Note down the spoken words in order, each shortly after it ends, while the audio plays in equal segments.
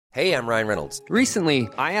Hey, I'm Ryan Reynolds. Recently,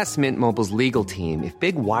 I asked Mint Mobile's legal team if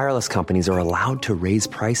big wireless companies are allowed to raise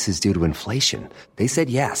prices due to inflation. They said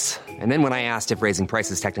yes. And then when I asked if raising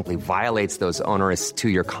prices technically violates those onerous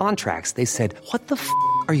two-year contracts, they said, "What the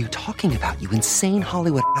are you talking about, you insane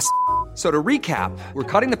Hollywood ass?" So to recap,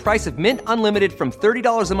 we're cutting the price of Mint Unlimited from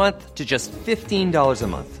 $30 a month to just $15 a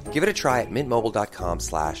month. Give it a try at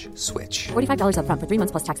mintmobile.com/switch. $45 up front for 3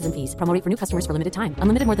 months plus taxes and fees. Promo rate for new customers for limited time.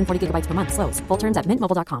 Unlimited more than 40 gigabytes per month. Slows full terms at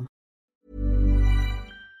mintmobile.com.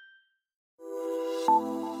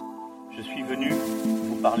 Je suis venu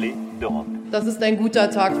vous parler d'Europe. Das ist ein guter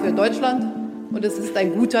Tag für Deutschland und es ist ein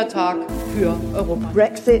guter Tag für Europa.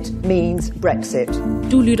 Brexit means Brexit.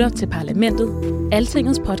 Du lytter til Parlamentet,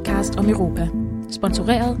 Altingets podcast om Europa.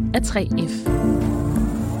 Sponsoreret af 3F.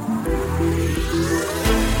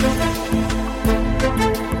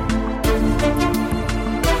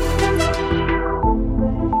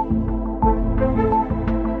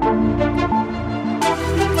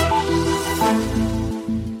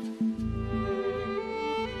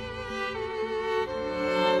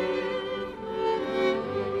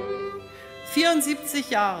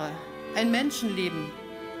 Jahre, ein Menschenleben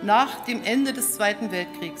nach dem Ende des Zweiten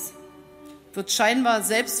Weltkriegs, wird scheinbar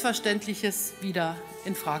Selbstverständliches wieder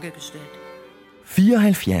in Frage gestellt.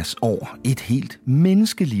 74 år, et helt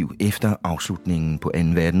menneskeliv efter afslutningen på 2.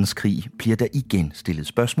 verdenskrig, bliver der igen stillet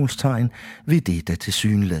spørgsmålstegn ved det, der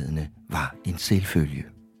tilsyneladende var en selvfølge.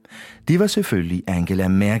 Det var selvfølgelig Angela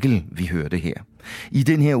Merkel, vi hørte her. I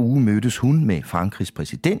den her uge mødtes hun med Frankrigs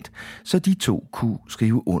præsident, så de to kunne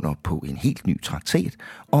skrive under på en helt ny traktat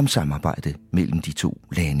om samarbejde mellem de to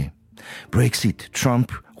lande. Brexit,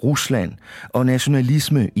 Trump, Rusland og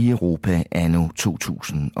nationalisme i Europa anno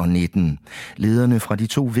 2019. Lederne fra de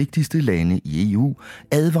to vigtigste lande i EU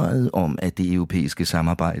advarede om, at det europæiske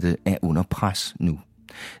samarbejde er under pres nu.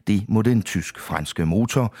 Det må den tysk-franske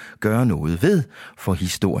motor gøre noget ved, for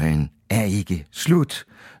historien er ikke slut.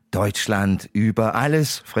 Deutschland über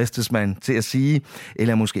alles, fristes man til at sige,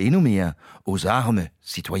 eller måske endnu mere, aux armes,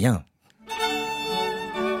 citoyens.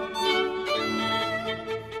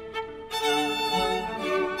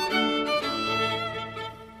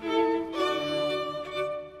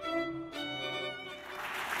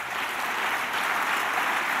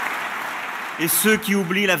 Et ceux qui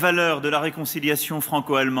oublient la valeur de la réconciliation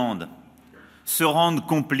franco-allemande se rendent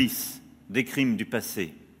complices des crimes du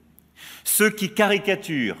passé. Ceux qui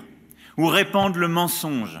caricaturent ou répandent le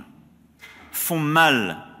mensonge font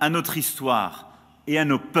mal à notre histoire et à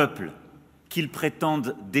nos peuples qu'ils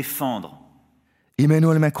prétendent défendre.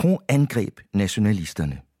 Emmanuel Macron angreb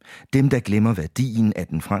nationalisterne. Dem, der glemmer værdien af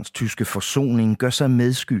den fransk-tyske forsoning, gør sig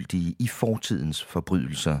medskyldige i fortidens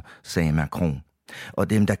forbrydelser, sagde Macron. Og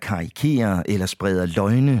dem, der karikerer eller spreder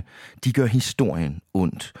løgne, de gør historien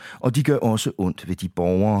ondt. Og de gør også ondt ved de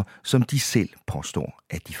borgere, som de selv påstår,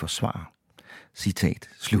 at de forsvarer. Citat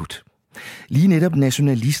slut. Lige netop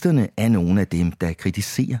nationalisterne er nogle af dem, der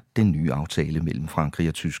kritiserer den nye aftale mellem Frankrig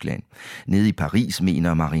og Tyskland. Nede i Paris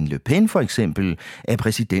mener Marine Le Pen for eksempel, at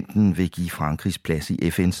præsidenten vil give Frankrigs plads i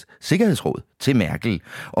FN's Sikkerhedsråd til Merkel,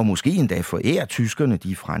 og måske endda forære tyskerne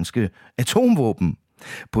de franske atomvåben.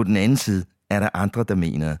 På den anden side er der andre, der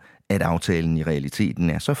mener, at aftalen i realiteten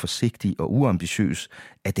er så forsigtig og uambitiøs,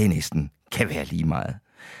 at det næsten kan være lige meget.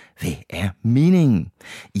 Hvad er meningen?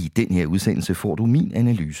 I den her udsendelse får du min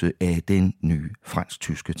analyse af den nye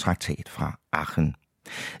fransk-tyske traktat fra Aachen.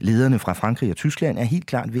 Lederne fra Frankrig og Tyskland er helt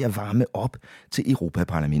klart ved at varme op til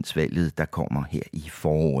Europaparlamentsvalget, der kommer her i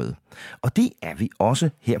foråret. Og det er vi også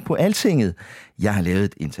her på Altinget. Jeg har lavet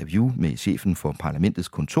et interview med chefen for parlamentets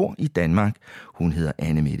kontor i Danmark. Hun hedder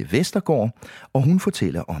Anne-Mette Vestergaard, og hun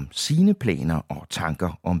fortæller om sine planer og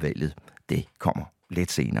tanker om valget. Det kommer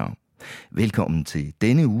lidt senere. Velkommen til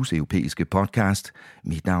denne uges europæiske podcast.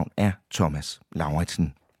 Mit navn er Thomas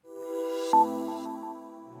Lauritsen.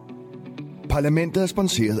 Parlamentet er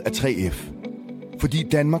sponsoreret af 3F, fordi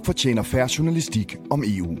Danmark fortjener fair journalistik om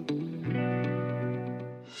EU.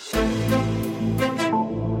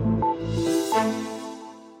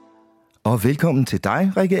 Og velkommen til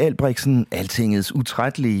dig, Rikke Albrechtsen, Altingets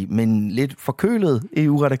utrættelige, men lidt forkølet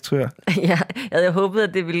EU-redaktør. Ja, jeg havde håbet,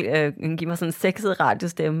 at det ville give mig sådan en sexet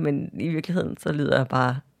radiostemme, men i virkeligheden så lyder jeg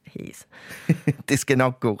bare hæs. Det skal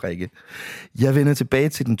nok gå, Rikke. Jeg vender tilbage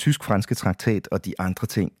til den tysk-franske traktat og de andre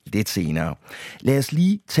ting lidt senere. Lad os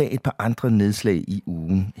lige tage et par andre nedslag i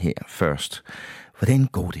ugen her først. Hvordan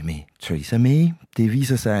går det med Theresa May? Det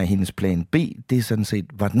viser sig, at hendes plan B, det sådan set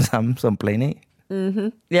var den samme som plan A.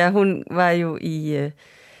 Mm-hmm. Ja, hun var jo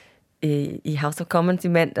i House of Commons i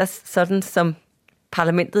mandags, sådan som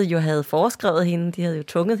parlamentet jo havde foreskrevet hende. De havde jo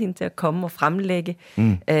tvunget hende til at komme og fremlægge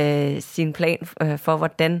sin plan for,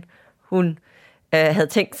 hvordan hun havde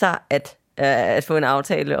tænkt sig at få en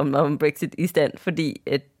aftale om Brexit i stand, fordi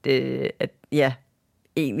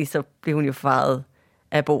egentlig så blev hun jo faret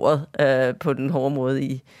af bordet på den hårde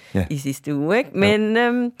måde i sidste uge. Ikke? Men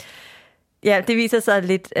det viser sig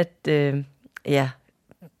lidt, at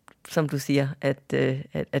som du siger, at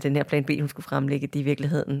den her plan B, hun skulle fremlægge, det i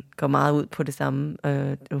virkeligheden går meget ud på det samme.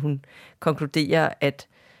 Hun konkluderer, at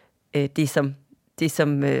det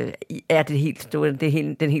som er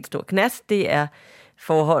den helt store knast, det er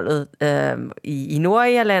forholdet i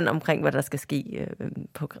Nordirland omkring, hvad der skal ske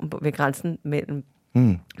ved grænsen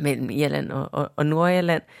mellem Irland og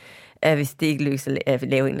Nordirland. Hvis det ikke lykkes at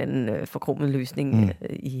lave en eller anden forkromet løsning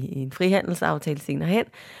i en frihandelsaftale senere hen.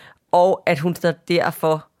 Og at hun så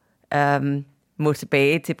derfor må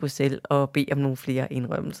tilbage til Bruxelles og bede om nogle flere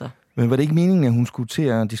indrømmelser. Men var det ikke meningen, at hun skulle til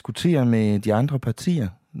at diskutere med de andre partier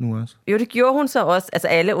nu også? Jo, det gjorde hun så også. Altså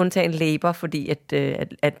alle undtagen Labour, fordi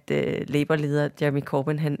at Labour-leder Jeremy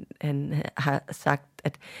Corbyn, han har sagt,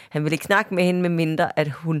 at han vil ikke snakke med hende, med mindre at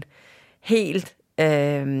hun helt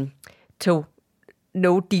tog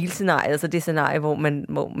no-deal-scenarie, altså det scenarie,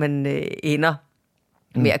 hvor man ender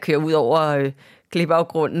med at køre ud over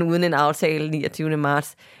klippeafgrunden uden en aftale 29.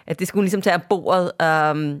 marts, at det skulle ligesom tage af bordet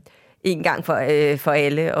en gang for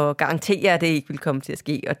alle, og garantere, at det ikke vil komme til at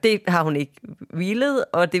ske. Og det har hun ikke villet,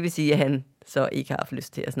 og det vil sige, at han så ikke har haft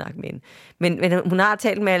lyst til at snakke med hende. Men hun har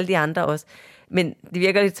talt med alle de andre også. Men det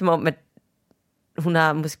virker lidt som om, at hun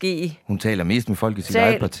har måske... Hun taler mest med folk i sit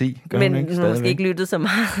eget parti, gør men hun ikke? Hun har måske ikke lyttet så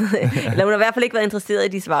meget. Eller hun har i hvert fald ikke været interesseret i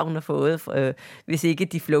de svar, hun har fået, hvis ikke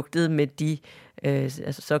de flugtede med de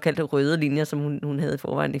såkaldte røde linjer, som hun havde i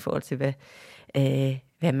forvejen i forhold til,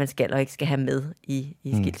 hvad man skal og ikke skal have med i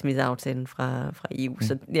skilsmisseaftalen fra EU.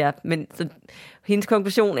 Så hendes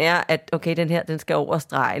konklusion er, at okay, den skal over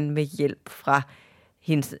stregen med hjælp fra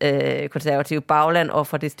hendes konservative bagland og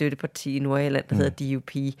fra det støtteparti i Nordirland, der hedder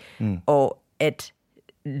DUP, og at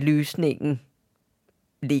løsningen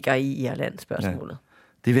ligger i Irland-spørgsmålet. Ja.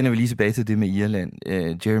 Det vender vi lige tilbage til det med Irland.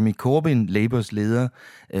 Jeremy Corbyn, Labours leder,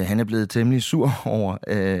 han er blevet temmelig sur over,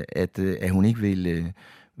 at hun ikke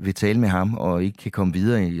vil tale med ham og ikke kan komme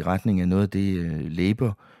videre i retning af noget af det,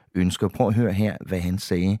 Labour ønsker. Prøv at høre her, hvad han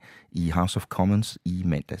sagde i House of Commons i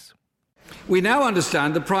mandags. We now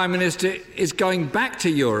understand the Prime Minister is going back to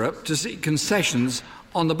Europe to seek concessions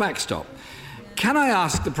on the backstop. Can I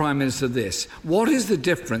ask the Prime Minister this? What is the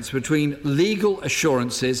difference between legal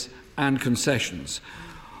assurances and concessions?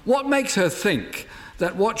 What makes her think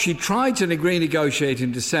that what she tried to renegotiate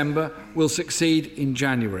in December will succeed in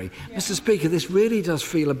January? Mr. Speaker, this really does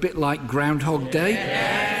feel a bit like Groundhog Day.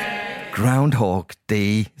 Groundhog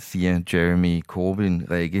Day, siger Jeremy Corbyn,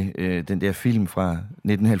 Rikke. Den der film fra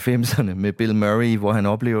 1990'erne med Bill Murray, hvor han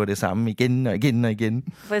oplever det samme igen og igen og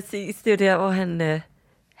igen. Præcis, det er der, hvor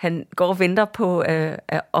han går og venter på,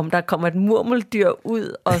 om der kommer et murmeldyr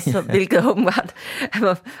ud, og så, hvilket åbenbart,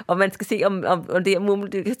 og man skal se, om det her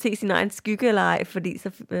murmeldyr kan se sin egen skygge eller ej, fordi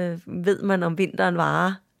så ved man, om vinteren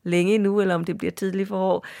varer længe nu, eller om det bliver tidligt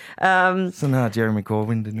forår. Sådan har Jeremy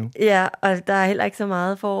Corbyn det nu. Ja, og der er heller ikke så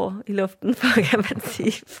meget forår i luften, kan man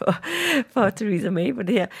sige, for Theresa May på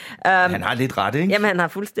det her. Han har lidt ret, ikke? Jamen, han har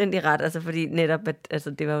fuldstændig ret, altså, fordi netop,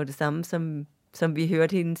 det var jo det samme, som vi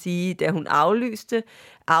hørte hende sige, da hun aflyste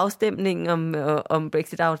afstemningen om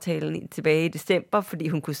Brexit-aftalen tilbage i december, fordi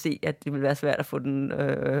hun kunne se, at det ville være svært at få den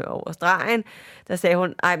over stregen. Der sagde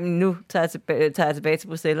hun, men nu tager jeg tilbage til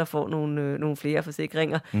Bruxelles og får nogle flere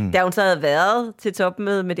forsikringer. Da hun så havde været til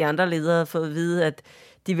topmøde med de andre ledere, fået at vide, at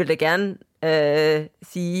de ville da gerne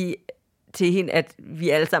sige til hende, at vi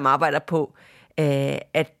alle sammen arbejder på,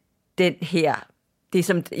 at den her, det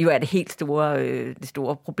som jo er det helt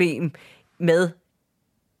store problem med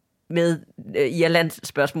Irlands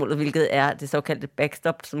spørgsmålet, hvilket er det såkaldte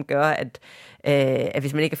backstop, som gør, at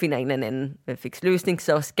hvis man ikke finder en eller anden fiks løsning,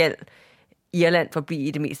 så skal Irland forblive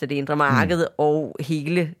i det meste af det indre marked, og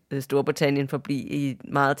hele Storbritannien forblive i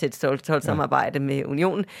meget tæt toldsamarbejde med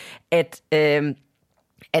unionen,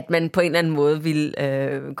 at man på en eller anden måde ville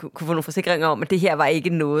kunne få nogle forsikringer om, at det her var ikke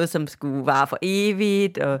noget, som skulle vare for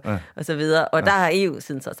evigt, og så videre. Og der har EU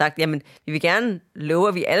siden så sagt, jamen, vi vil gerne love,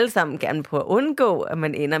 at vi alle sammen gerne prøver at undgå, at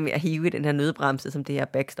man ender med at hive i den her nødbremse, som det her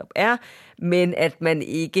backstop er, men at man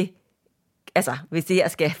ikke, altså, hvis det her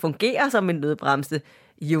skal fungere som en nødbremse,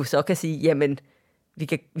 jo så kan sige, jamen, vi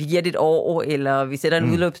giver det et år, eller vi sætter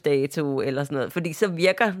en udløbsdato, eller sådan noget. Fordi så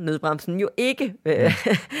virker nødbremsen jo ikke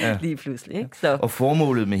lige pludselig. Ikke? Så. Og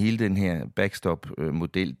formålet med hele den her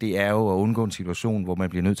backstop-model, det er jo at undgå en situation, hvor man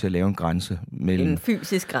bliver nødt til at lave en grænse. En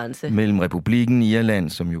fysisk grænse. Mellem Republikken Irland,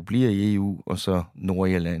 som jo bliver i EU, og så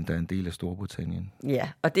Nordirland, der er en del af Storbritannien. Ja,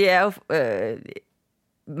 og det er jo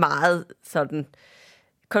meget sådan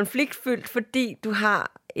konfliktfyldt, fordi du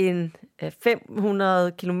har en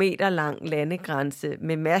 500 kilometer lang landegrænse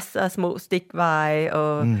med masser af små stikveje,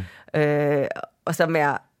 og som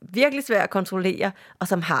er virkelig svært at kontrollere, og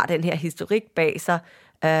som har den her historik bag sig,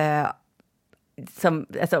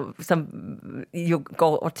 som jo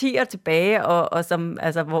går årtier tilbage, og som,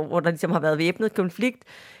 altså, hvor der ligesom har været væbnet konflikt,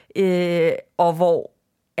 og hvor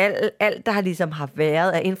alt, der ligesom har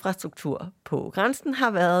været af infrastruktur på grænsen,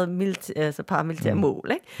 har været paramilitære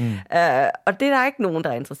mål. Ikke? Og det er der ikke nogen, der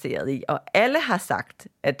er interesseret i. Og alle har sagt,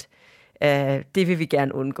 at det vil vi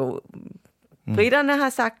gerne undgå. Briterne har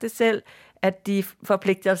sagt det selv, at de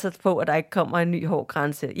forpligter sig på, at der ikke kommer en ny hård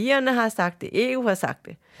grænse. Irerne har sagt det, EU har sagt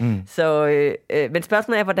det. Så, men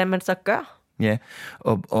spørgsmålet er, hvordan man så gør. Ja,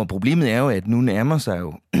 og problemet er jo, at nu nærmer sig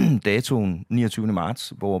jo datoen 29.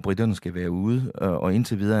 marts, hvor britterne skal være ude, og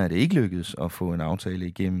indtil videre er det ikke lykkedes at få en aftale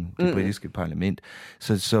igennem det britiske parlament.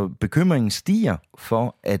 Så bekymringen stiger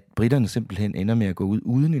for, at britterne simpelthen ender med at gå ud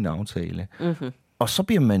uden en aftale. Og så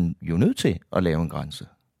bliver man jo nødt til at lave en grænse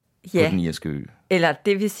på den irske ø. Eller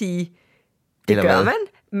det vil sige, det eller gør hvad? Man,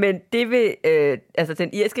 men det vil den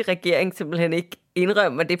irske regering simpelthen ikke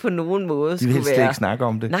indrømme, at det på nogen måde skulle være. De vil helst ikke snakke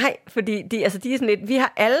om det. Nej, fordi de er sådan lidt, vi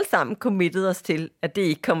har alle sammen committet os til, at det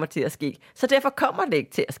ikke kommer til at ske. Så derfor kommer det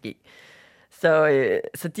ikke til at ske.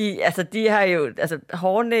 Så de har jo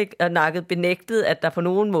hårdnakket benægtet, at der på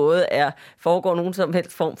nogen måde foregår nogen som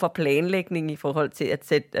helst form for planlægning i forhold til at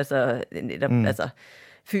sætte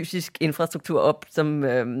fysisk infrastruktur op,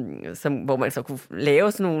 hvor man så kunne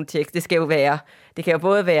lave sådan nogle checks. Det kan jo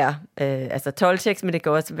både være toldchecks, men det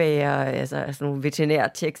kan også være sådan nogle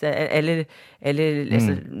veterinærchecks af alle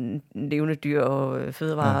levende dyr og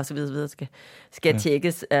fødevarer og så videre skal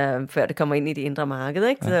tjekkes, før det kommer ind i det indre marked,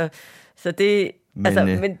 ikke? Ja. Så det,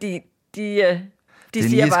 men de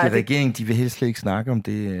den irske regering, de vil helst slet ikke snakke om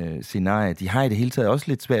det scenarie. De har i det hele taget også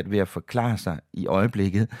lidt svært ved at forklare sig i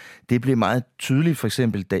øjeblikket. Det blev meget tydeligt, for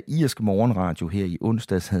eksempel, da Irsk Morgenradio her i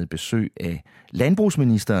onsdags havde besøg af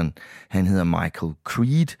landbrugsministeren. Han hedder Michael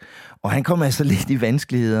Creed, og han kom altså lidt i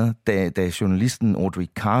vanskeligheder, da journalisten Audrey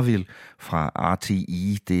Carville fra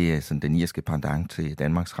RTI, det er sådan den irske pendant til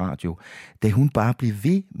Danmarks Radio, da hun bare blev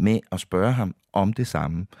ved med at spørge ham om det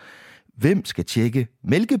samme. Hvem skal tjekke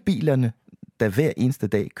mælkebilerne, der hver eneste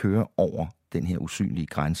dag kører over den her usynlige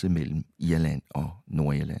grænse mellem Irland og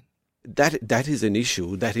Nordirland? That is an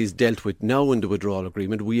issue that is dealt with now in the withdrawal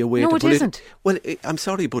agreement. We await no, it isn't. Well, I'm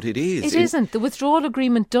sorry, but it is. It isn't. The withdrawal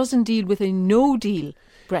agreement doesn't deal with a no-deal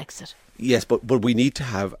Brexit. Yes, but we need to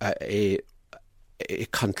have a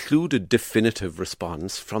concluded definitive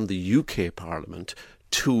response from the UK Parliament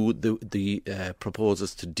to the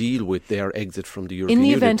proposals to deal with their exit from the European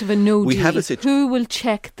Union. In the event of a no deal, who will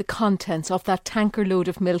check the contents of that tanker load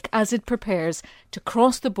of milk as it prepares to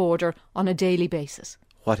cross the border on a daily basis?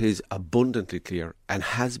 What is abundantly clear, and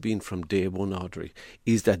has been from day one, Audrey,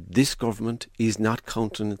 is that this government is not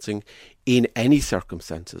countenancing in any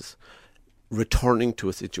circumstances returning to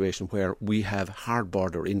a situation where we have hard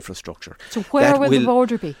border infrastructure. So where will the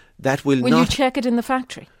border be? That will you check it in the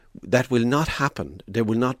factory? That will not happen. There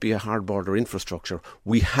will not be a hard border infrastructure.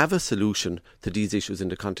 We have a solution to these issues in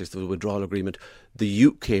the context of the withdrawal agreement. The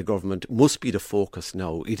UK government must be the focus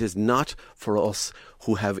now. It is not for us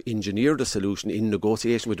who have engineered a solution in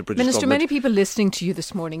negotiation with the British Minister, government. many people listening to you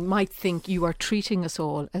this morning might think you are treating us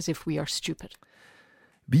all as if we are stupid.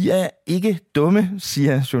 Vi er ikke dumme,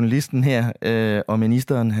 siger journalisten her, og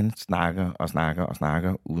ministeren han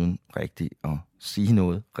snakker uden rigtig at sige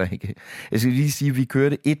noget, Rikke. Jeg skal lige sige, at vi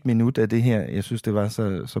kørte 1 minut af det her. Jeg synes, det var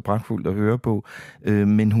så pragtfuldt at høre på.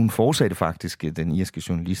 Men hun fortsatte faktisk, den irske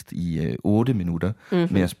journalist, i 8 minutter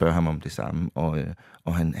med at spørge ham om det samme,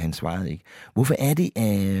 og han svarede ikke. Hvorfor er det,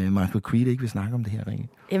 at Michael Creed ikke vil snakke om det her, Rikke?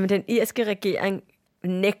 Jamen, den irske regering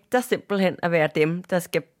nægter simpelthen at være dem, der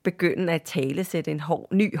skal begynde at talesætte en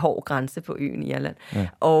ny hård grænse på øen Irland. Ja.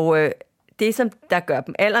 Og det, som der gør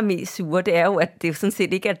dem allermest sure, det er jo, at det jo sådan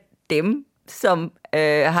set ikke er dem, som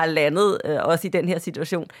har landet også i den her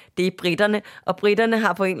situation. Det er britterne, og britterne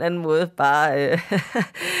har på en eller anden måde bare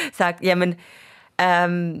sagt, jamen,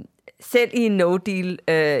 selv i en no-deal,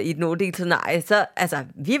 i et no-deal-scenarie, så altså,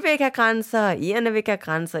 vi vil ikke have grænser, irerne vil ikke have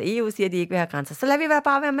grænser, EU siger, at de ikke vil have grænser, så lader vi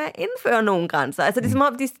bare være med at indføre nogle grænser. Altså, det er som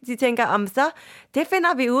om, de tænker, om så, det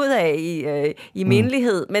finder vi ud af i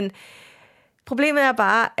mindelighed. Men problemet er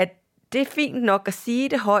bare, at det er fint nok at sige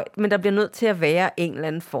det højt, men der bliver nødt til at være en eller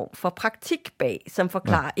anden form for praktik bag, som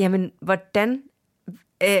forklarer, jamen, hvordan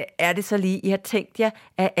er det så lige, I har tænkt jer,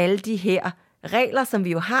 at alle de her regler, som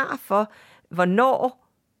vi jo har for, hvornår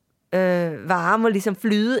varer må ligesom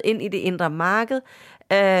flyde ind i det indre marked,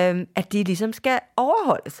 at de ligesom skal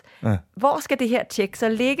overholdes. Ja. Hvor skal det her tjek så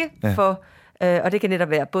ligge for, og det kan netop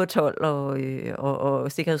være både told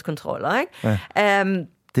og sikkerhedskontroller, ikke? Ja.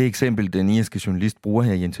 Det eksempel, den irske journalist bruger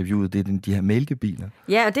her i interviewet, det er de her mælkebiler.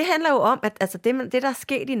 Ja, og det handler jo om, at altså det, der er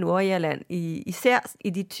sket i Nordirland, især i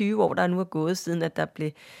de 20 år, der nu er gået siden, at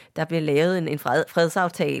der blev lavet en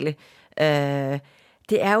fredsaftale,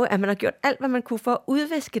 det er jo, at man har gjort alt, hvad man kunne for at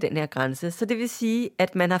udviske den her grænse. Så det vil sige,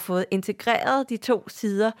 at man har fået integreret de to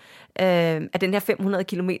sider af den her 500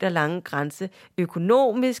 kilometer lange grænse,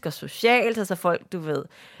 økonomisk og socialt, altså folk, du ved,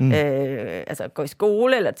 altså går i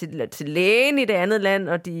skole eller til lægen i det andet land,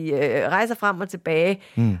 og de rejser frem og tilbage.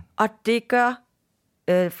 Og det gør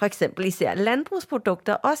for eksempel især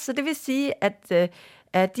landbrugsprodukter også. Så det vil sige,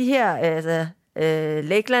 at de her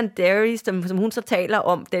Lakeland Dairy, som hun så taler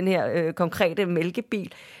om, den her konkrete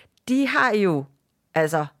mælkebil, de har jo,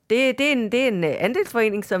 altså, det er en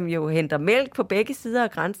andelsforening, som jo henter mælk på begge sider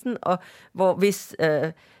af grænsen, og hvor hvis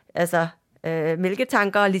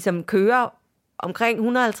mælketanker ligesom kører omkring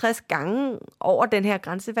 150 gange over den her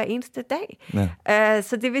grænse hver eneste dag. Ja.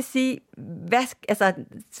 Så det vil sige,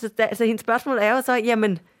 så hendes spørgsmål er jo så,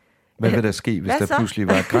 jamen, hvad vil der ske, hvis der pludselig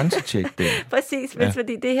var et grænsetjek der? Præcis,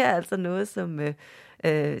 fordi det her er altså noget, som det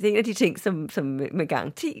er en af de ting, som med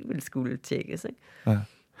garanti vil skulle tjekkes. Ikke? Ja.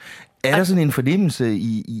 Er der sådan en fornemmelse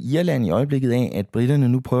i Irland i øjeblikket af, at briterne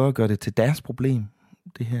nu prøver at gøre det til deres problem?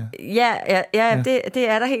 Det her? Ja. Det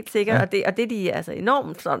er der helt sikkert, og det er de altså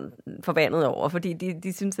enormt sådan forbandet over, fordi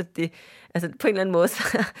de synes, at det, altså på en eller anden måde,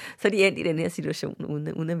 så er de endt i den her situation,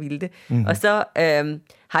 uden at ville det. Og så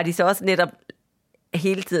har de så også netop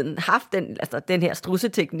hele tiden haft den her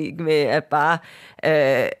strudseteknik med at bare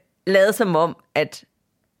lade som om, at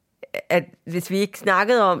hvis vi ikke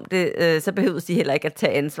snakkede om det, så behøvede de heller ikke at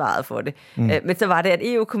tage ansvaret for det. Men så var det, at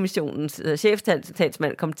EU-kommissionens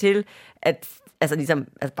cheftalsmand kom til at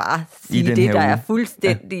bare sige det, der er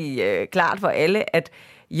fuldstændig klart for alle, at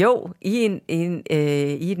jo, i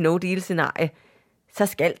et no-deal-scenarie, så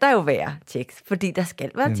skal der jo være checks, fordi der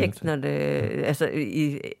skal være checks, når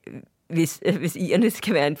det, hvis irerne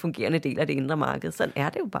skal være en fungerende del af det indre marked. Sådan er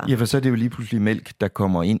det jo bare. Ja, for så er det jo lige pludselig mælk, der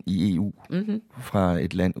kommer ind i EU fra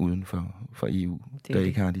et land uden for EU, der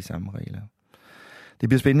ikke har de samme regler. Det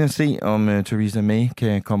bliver spændende at se, om Theresa May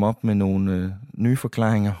kan komme op med nogle nye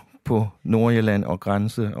forklaringer på Nordirland og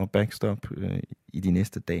grænse og backstop i de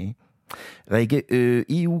næste dage. Rikke,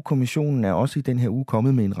 EU-kommissionen er også i den her uge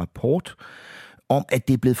kommet med en rapport om, at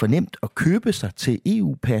det er blevet for nemt at købe sig til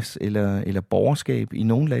EU-pas eller borgerskab i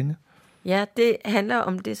nogle lande. Ja, det handler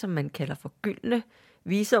om det, som man kalder for gyldne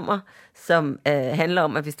visummer, som handler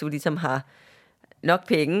om, at hvis du ligesom har nok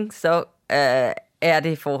penge, så er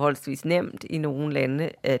det forholdsvis nemt i nogle lande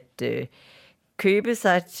at købe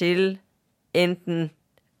sig til enten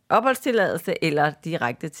opholdstilladelse eller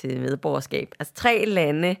direkte til medborgerskab. Altså 3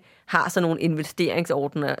 lande har sådan nogle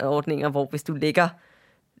investeringsordninger, hvor hvis du lægger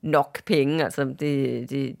nok penge, altså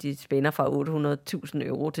de spænder fra 800.000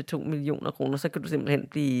 euro til 2 millioner kroner, så kan du simpelthen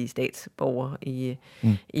blive statsborger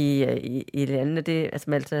i landene, det er altså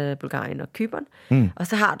Malta, Bulgarien og Cypern. Og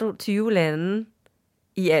så har du 20 lande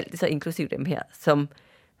i alt, så inklusiv dem her, som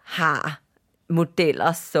har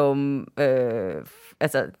modeller, som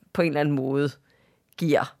altså på en eller anden måde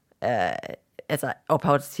giver altså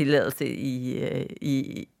opholdstilladelse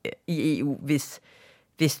i EU,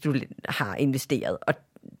 hvis du har investeret. Og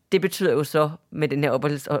det betyder jo så med den her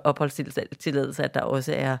opholdstilladelse, at der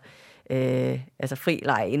også er altså fri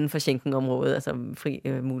leje inden for Schengen-området, altså fri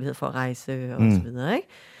mulighed for at rejse og så videre. Ikke?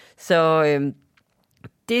 Så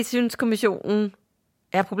det synes kommissionen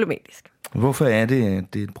er problematisk. Hvorfor er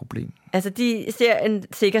det et problem? Altså, de ser en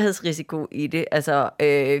sikkerhedsrisiko i det. Altså,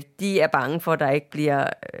 de er bange for, at der ikke bliver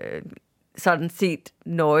sådan set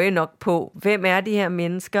nøje nok på, hvem er de her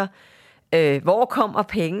mennesker? Hvor kommer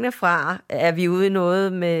pengene fra? Er vi ude i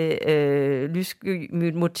noget med lyssky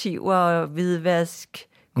motiver, hvidvask,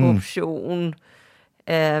 korruption,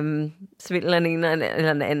 svindel af en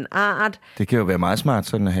eller anden art? Det kan jo være meget smart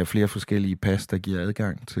sådan at have flere forskellige pas, der giver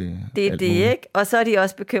adgang til det er det, ikke? Og så er de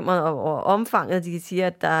også bekymrede over omfanget. De siger,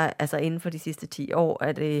 at der altså inden for de sidste 10 år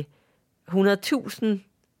er det 100.000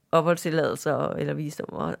 opholdstilladelser eller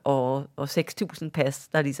visummer, og 6.000 pas,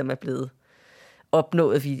 der ligesom er blevet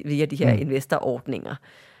opnået via de her investorordninger.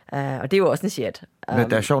 Og det er jo også en shit. Men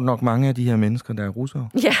der er sjovt nok mange af de her mennesker, der er russere.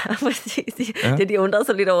 Ja, præcis. Det de undrede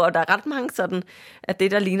sig lidt over. Der er ret mange sådan, at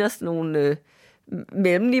det der ligner sådan nogle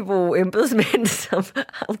mellemniveau embedsmænd, som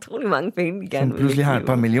har utrolig mange penge, de gerne vil. Som pludselig har et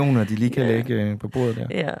par millioner, de lige kan lægge på bordet der.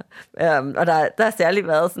 Ja, og der har særligt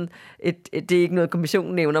været sådan, det er ikke noget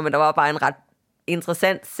kommissionen nævner, men der var bare en ret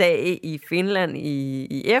interessant sag i Finland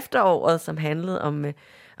i efteråret, som handlede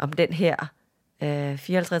om den her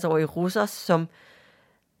 54-årige russer, som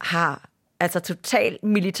har altså totalt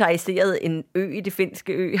militariseret en ø i det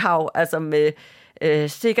finske øhav, altså med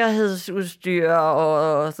sikkerhedsudstyr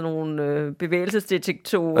og sådan nogle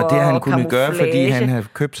bevægelsesdetektorer. Og det har han kunnet gøre, fordi han har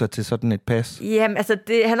købt sig til sådan et pas? Jamen, altså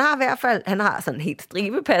han har i hvert fald, han har sådan et helt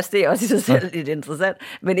stribepas, det er også i sig selv lidt interessant,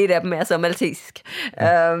 men et af dem er så maltesisk.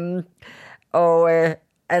 Ja.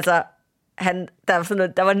 Altså,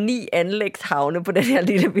 der var 9 anlægshavne på den her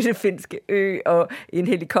lille finske ø, og en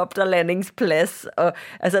helikopterlandingsplads, og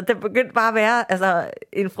altså, der begyndte bare at være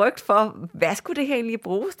en frygt for, hvad skulle det her egentlig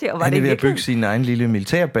bruges til? Og var han er ved at bygge sin egen lille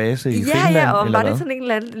militærbase i Finland? Ja, og eller var hvad?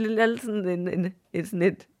 det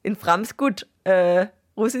sådan en fremskudt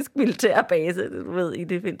russisk militærbase, du ved, i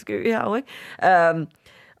det finske øhav, ikke?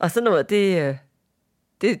 Og sådan noget, det er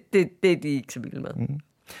de ikke så vilde med. Mm.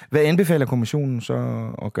 Hvad anbefaler kommissionen så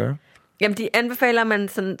at gøre? Jamen, de anbefaler, at man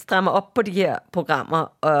sådan strammer op på de her programmer,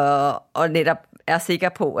 og netop er sikker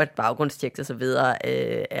på, at baggrundstjek og så videre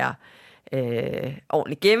er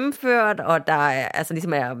ordentligt gennemført, og der er, altså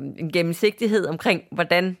ligesom er en gennemsigtighed omkring,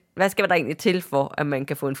 hvad skal der egentlig til for, at man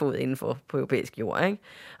kan få en fod indenfor på europæisk jord, ikke?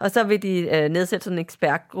 Og så vil de nedsætte sådan en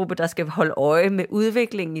ekspertgruppe, der skal holde øje med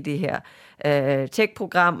udviklingen i det her.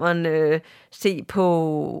 Tjekprogrammerne, se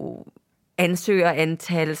på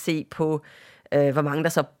ansøgerantal, se på hvor mange der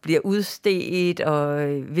så bliver udstedt, og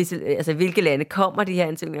hvilke lande kommer de her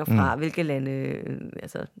ansøgninger fra, hvilke lande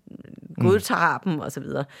godtager dem, og så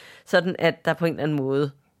videre. Sådan at der på en eller anden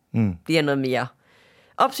måde bliver noget mere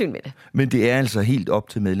opsyn med det. Men det er altså helt op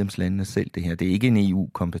til medlemslandene selv, det her. Det er ikke en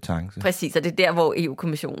EU-kompetence. Præcis, og det er der, hvor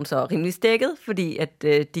EU-kommissionen så er rimelig stækket, fordi at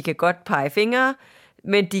de kan godt pege fingre,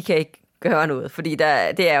 men de kan ikke gøre noget, fordi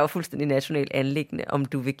det er jo fuldstændig nationalt anliggende, om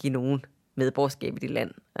du vil give nogen medborgerskab i dit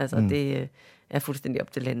land. Altså det er fuldstændig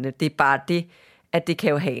op til landene. Det er bare det, at det kan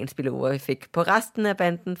jo have en spillover-effekt på resten af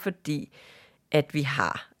banden, fordi at vi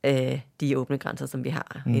har de åbne grænser, som vi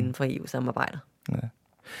har inden for EU-samarbejdet. Ja.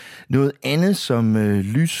 Noget andet, som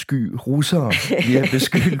lyssky russere bliver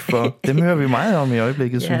beskyldt for, dem hører vi meget om i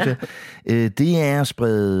øjeblikket, synes jeg, det er at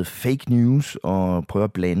sprede fake news og prøve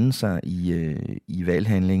at blande sig i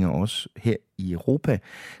valghandlinger også her i Europa.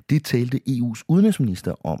 Det talte EU's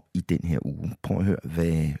udenrigsminister om i den her uge. Prøv at høre,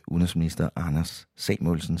 hvad udenrigsminister Anders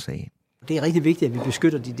Samuelsen sagde. Det er rigtig vigtigt, at vi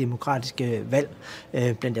beskytter de demokratiske valg,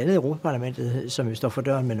 blandt andet Europaparlamentet, som jo står for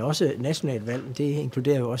døren, men også nationalt valg. Det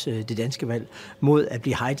inkluderer jo også det danske valg, mod at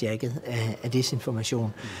blive hijacket af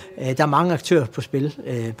desinformation. Der er mange aktører på spil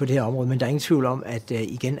på det her område, men der er ingen tvivl om, at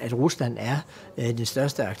Rusland er den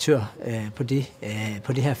største aktør på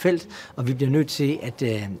det her felt, og vi bliver nødt til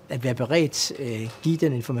at være beredt, give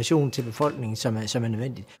den information til befolkningen, som er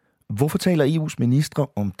nødvendigt. Hvorfor taler EU's ministre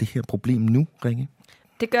om det her problem nu, Rikke?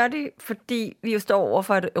 Det gør de, fordi vi jo står over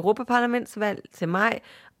for et Europaparlamentsvalg til maj,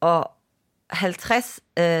 og 50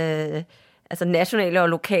 nationale og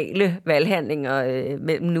lokale valghandlinger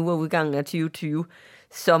mellem nu og udgangen af 2020,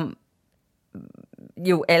 som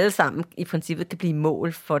jo alle sammen i princippet kan blive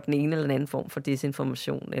mål for den ene eller den anden form for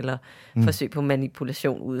desinformation eller forsøg på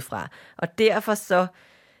manipulation udefra. Og derfor så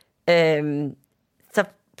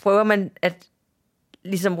prøver man at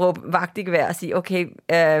ligesom råbe vagt i gevær og sige, okay,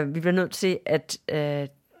 vi bliver nødt til at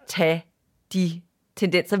tage de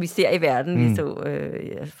tendenser, vi ser i verden. Vi så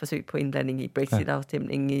forsøg på indblanding i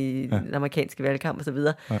Brexit-afstemningen, i den amerikanske valgkamp osv.,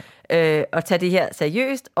 og tage det her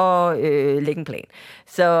seriøst og lægge en plan.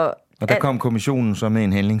 Og der kom kommissionen så med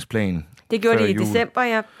en handlingsplan. Det gjorde de i december,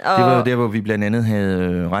 ja. Og det var jo der, hvor vi blandt andet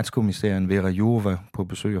havde retskommissæren Vera Jourova på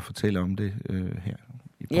besøg og fortælle om det her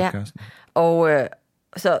i podcasten. Ja, og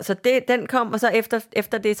så den kom, og så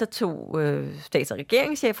efter det, så tog stats- og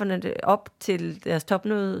regeringscheferne det op til deres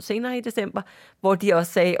topmøde senere i december, hvor de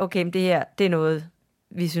også sagde, okay, men det her, det er noget,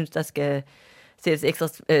 vi synes, der skal sættes ekstra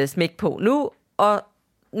smæk på nu, og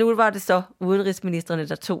nu var det så udenrigsministrene,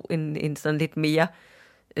 der tog en sådan lidt mere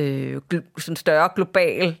sådan større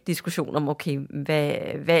global diskussion om, okay,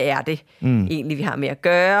 hvad er det egentlig, vi har med at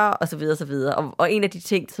gøre, og så videre, og så videre. Og en af de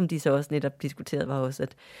ting, som de så også netop diskuterede, var også,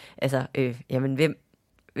 at altså, jamen,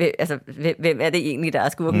 hvem er det egentlig, der er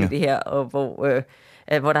skurken i det her, og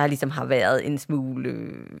hvor der ligesom har været en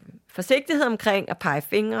smule forsigtighed omkring at pege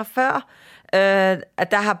fingre før.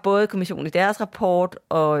 At der har både kommissionen i deres rapport,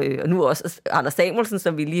 og nu også Anders Samuelsen,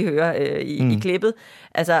 som vi lige hører i klippet,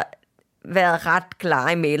 altså været ret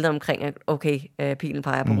klare i mailet omkring, at okay, pilen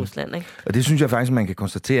peger på Rusland. Ikke? Og det synes jeg faktisk, man kan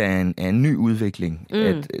konstatere er en ny udvikling.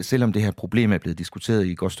 At selvom det her problem er blevet diskuteret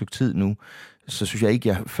i et godt stykke tid nu, så synes jeg ikke,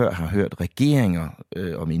 jeg før har hørt regeringer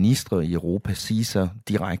og ministre i Europa sige så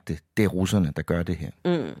direkte, det er russerne, der gør det her.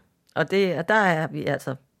 Og der er vi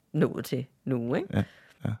altså nået til nu, ikke? Ja.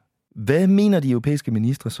 Hvad mener de europæiske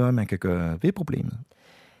ministre så, at man kan gøre ved problemet?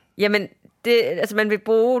 Jamen, man vil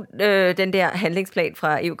bruge den der handlingsplan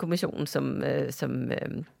fra EU-kommissionen som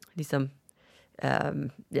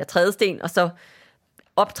trædesten, og så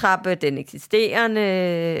optrappe den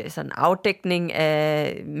eksisterende sådan afdækning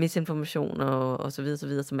af misinformation og så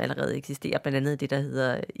videre, som allerede eksisterer, blandt andet det, der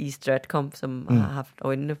hedder Stratcom, som har haft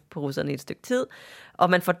øjnene på russerne i et stykke tid. Og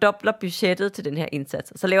man fordobler budgettet til den her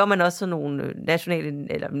indsats. Så laver man også sådan nogle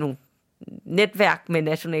nogle netværk med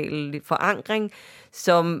national forankring,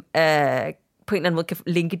 som på en eller anden måde kan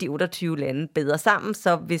linke de 28 lande bedre sammen,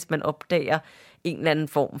 så hvis man opdager en eller anden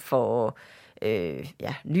form for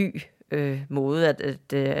ny måde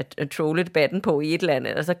at trolle debatten på i et land,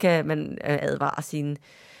 eller så kan man advare sine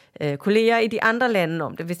kolleger i de andre lande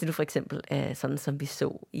om det, hvis det nu for eksempel er sådan, som vi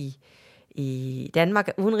så i Danmark,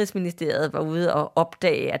 at Udenrigsministeriet var ude og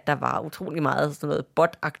opdage, at der var utrolig meget sådan noget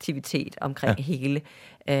bot-aktivitet omkring hele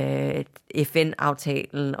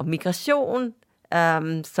FN-aftalen og migration,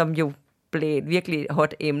 som jo blev et virkelig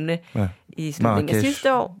hot emne i slutningen af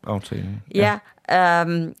sidste år. Aftalen. Ja,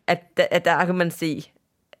 at der kan man se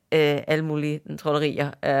alle mulige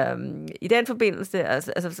trollerier. I den forbindelse,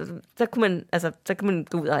 så kan man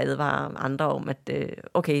gå ud og advare andre om, at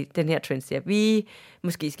okay, den her trend ser vi.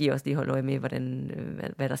 Måske skal I også lige holde øje med,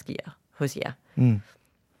 hvad der sker hos jer.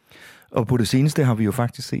 Og på det seneste har vi jo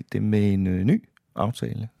faktisk set det med en ny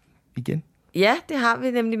aftale igen. Ja, det har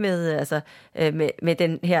vi nemlig med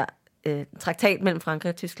den her traktat mellem Frankrig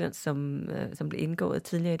og Tyskland, som blev indgået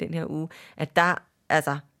tidligere i den her uge, at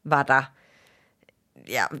der var der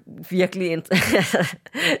virkelig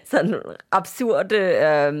sådan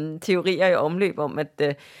absurde teorier i omløb om,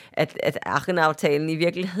 at Aachen-aftalen i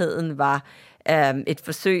virkeligheden var et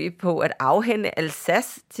forsøg på at afhænde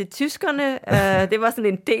Alsace til tyskerne. Det var sådan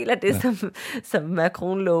en del af det, som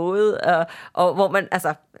Macron lovede. Og hvor man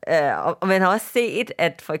og man har også set,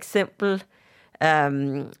 at for eksempel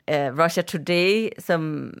Russia Today,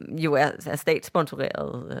 som jo er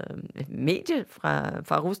statssponsoreret medie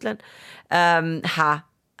fra Rusland, har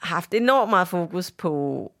haft enormt meget fokus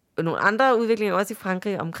på nogle andre udviklinger, også i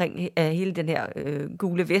Frankrig, omkring hele den her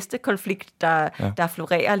gule veste-konflikt, der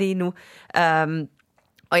florerer lige nu.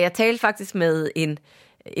 Og jeg talte faktisk med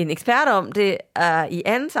en ekspert om det i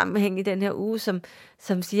anden sammenhæng i den her uge,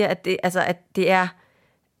 som siger, at det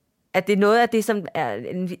er noget af det, som er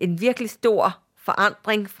en virkelig stor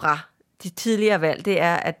forandring fra de tidligere valg, det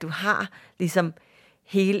er, at du har ligesom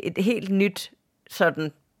et helt nyt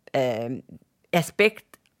sådan aspekt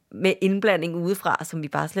med indblanding udefra, som vi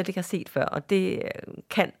bare slet ikke har set før, og det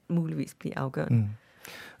kan muligvis blive afgørende.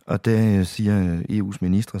 Og der siger EU's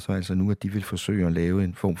ministre så altså nu, at de vil forsøge at lave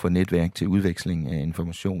en form for netværk til udveksling af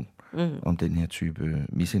information om den her type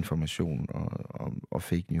misinformation og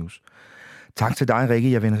fake news. Tak til dig,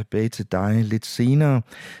 Rikke. Jeg vender tilbage til dig lidt senere.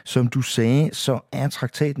 Som du sagde, så er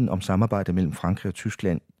traktaten om samarbejde mellem Frankrig og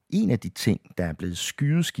Tyskland en af de ting, der er blevet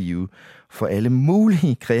skydeskive for alle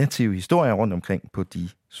mulige kreative historier rundt omkring på de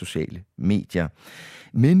sociale medier.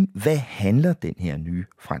 Men hvad handler den her nye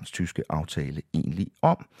fransk-tyske aftale egentlig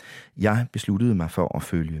om? Jeg besluttede mig for at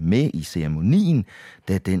følge med i ceremonien,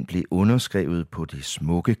 da den blev underskrevet på det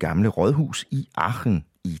smukke gamle rådhus i Aachen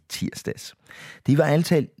i tirsdags. Det var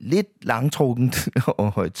altid lidt langtrukkent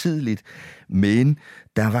og højtideligt, men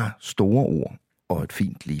der var store ord og et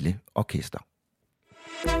fint lille orkester.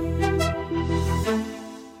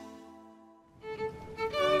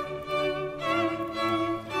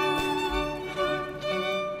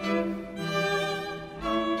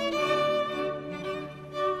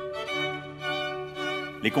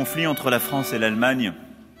 Les conflits entre la France et l'Allemagne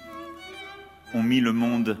ont mis le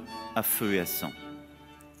monde à feu et à sang.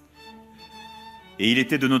 Et il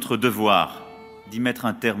était de notre devoir d'y mettre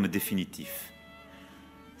un terme définitif.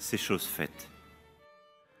 C'est chose faite.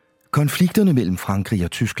 Konflikterne mellem Frankrig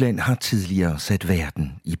og Tyskland har tidligere sat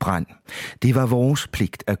verden i brand. Det var vores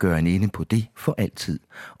pligt at gøre en ende på det for altid,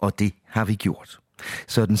 og det har vi gjort.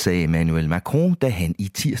 Sådan sagde Emmanuel Macron, da han i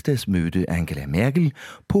tirsdags mødte Angela Merkel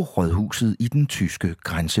på rådhuset i den tyske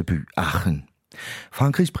grænseby Aachen.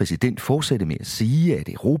 Frankrigs præsident fortsætter med at sige, at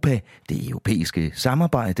Europa, det europæiske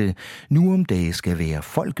samarbejde, nu om dagen skal være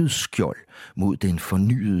folkets skjold mod den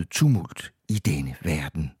fornyede tumult i denne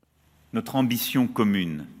verden. Notre ambition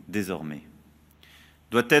commune, désormais,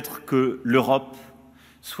 doit être que l'Europe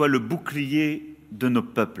soit le bouclier de nos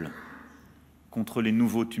peuples contre les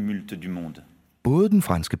nouveaux tumultes du monde. Både den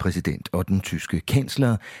franske præsident og den tyske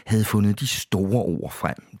kansler havde fundet de store ord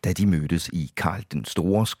frem, da de mødtes i Karl den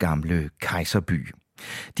Stores gamle kejserby.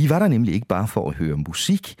 De var der nemlig ikke bare for at høre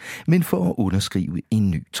musik, men for at underskrive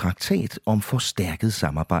en ny traktat om forstærket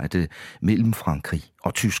samarbejde mellem Frankrig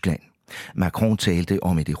og Tyskland. Macron talte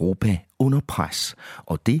om et Europa under pres,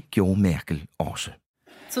 og det gjorde Merkel også.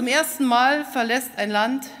 Zum ersten Mal verlässt ein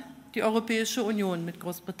Land die Europäische Union mit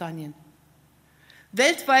Großbritannien.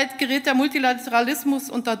 Weltweit gerät der Multilateralismus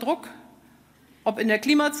unter Druck, ob in der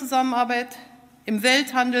Klimazusammenarbeit, im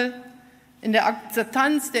Welthandel, in der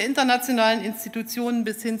Akzeptanz der internationalen Institutionen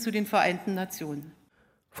bis hin zu den Vereinten Nationen.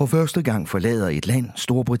 For første gang forlader et land,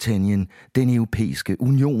 Storbritannien, den europæiske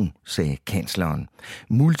union, sagde kansleren.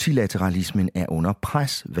 Multilateralismen er under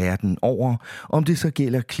pres verden over, om det så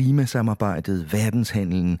gælder klimasamarbejdet,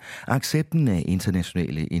 verdenshandelen, accepten af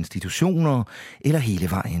internationale institutioner eller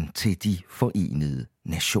hele vejen til de forenede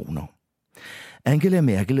nationer. Angela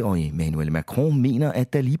Merkel og Emmanuel Macron mener,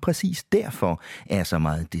 at der lige præcis derfor er så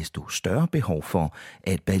meget desto større behov for,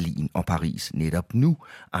 at Berlin og Paris netop nu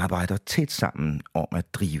arbejder tæt sammen om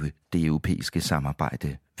at drive det europæiske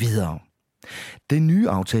samarbejde videre. Den nye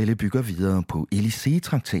aftale bygger videre på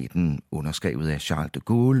Élysée-traktaten, underskrevet af Charles de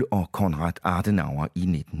Gaulle og Konrad Adenauer i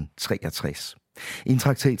 1963. En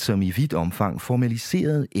traktat, som i vidt omfang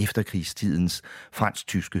formaliserede efterkrigstidens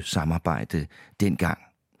fransk-tyske samarbejde dengang.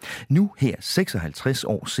 Nu her 56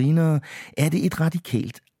 år senere er det et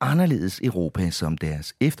radikalt anderledes Europa, som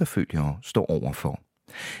deres efterfølgere står overfor.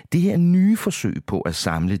 Det her nye forsøg på at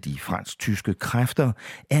samle de fransk-tyske kræfter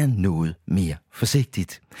er noget mere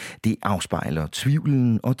forsigtigt. Det afspejler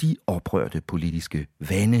tvivlen og de oprørte politiske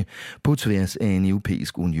vande på tværs af en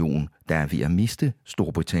europæisk union, der er ved at miste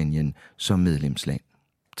Storbritannien som medlemsland.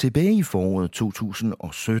 Tilbage i foråret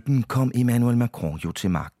 2017 kom Emmanuel Macron jo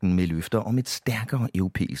til magten med løfter om et stærkere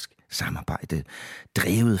europæisk samarbejde,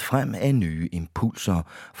 drevet frem af nye impulser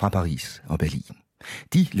fra Paris og Berlin.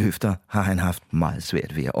 De løfter har han haft meget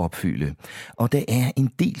svært ved at opfylde, og der er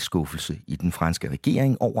en del skuffelse i den franske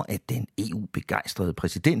regering over, at den EU-begejstrede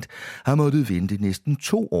præsident har måttet vente næsten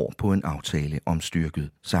 2 år på en aftale om styrket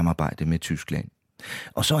samarbejde med Tyskland.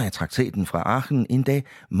 Og så er traktaten fra Aachen endda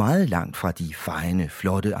meget langt fra de fejende,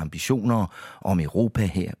 flotte ambitioner om Europa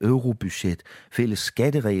her, eurobudget, fælles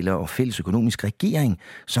skatteregler og fælles økonomisk regering,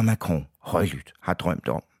 som Macron højlydt har drømt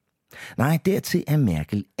om. Nej, dertil er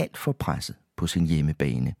Merkel alt for presset på sin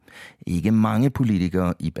hjemmebane. Ikke mange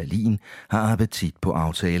politikere i Berlin har appetit på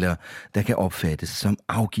aftaler, der kan opfattes som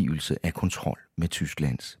afgivelse af kontrol med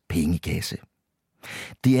Tysklands pengekasse.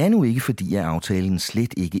 Det er nu ikke fordi, at aftalen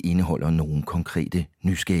slet ikke indeholder nogen konkrete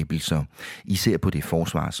nyskabelser. Især på det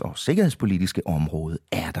forsvars- og sikkerhedspolitiske område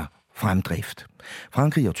er der fremdrift.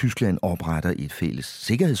 Frankrig og Tyskland opretter et fælles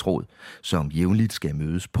sikkerhedsråd, som jævnligt skal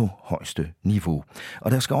mødes på højeste niveau.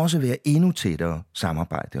 Og der skal også være endnu tættere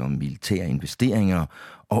samarbejde om militære investeringer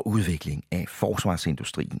og udvikling af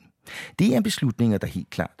forsvarsindustrien. Det er beslutninger, der helt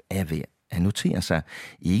klart er værd at notere sig,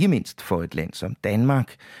 ikke mindst for et land som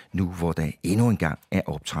Danmark, nu hvor der endnu engang er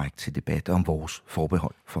optræk til debat om vores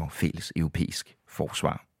forbehold for fælles europæisk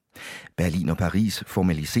forsvar. Berlin og Paris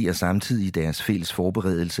formaliserer samtidig deres fælles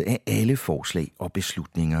forberedelse af alle forslag og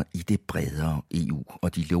beslutninger i det bredere EU,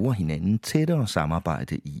 og de lover hinanden tættere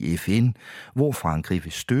samarbejde i FN, hvor Frankrig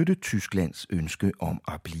vil støtte Tysklands ønske om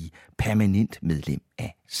at blive permanent medlem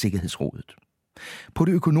af Sikkerhedsrådet. På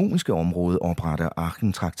det økonomiske område opretter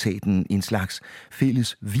Aachen-traktaten en slags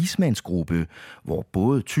fælles vismandsgruppe, hvor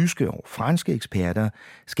både tyske og franske eksperter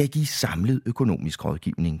skal give samlet økonomisk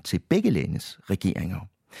rådgivning til begge landes regeringer.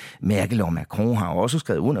 Merkel og Macron har også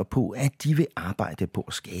skrevet under på, at de vil arbejde på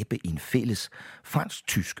at skabe en fælles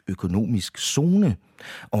fransk-tysk økonomisk zone,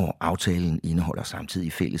 og aftalen indeholder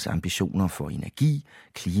samtidig fælles ambitioner for energi,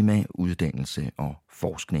 klima, uddannelse og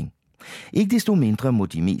forskning. Ikke desto mindre må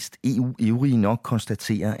de mest EU-ivrige nok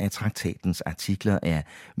konstatere, at traktatens artikler er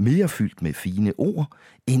mere fyldt med fine ord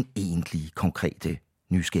end egentlige konkrete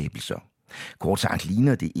nyskabelser. Kort sagt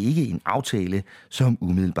ligner det ikke en aftale, som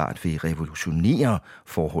umiddelbart vil revolutionere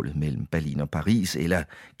forholdet mellem Berlin og Paris eller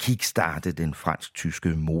kickstarte den fransk-tyske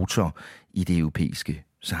motor i det europæiske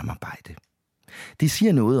samarbejde. Det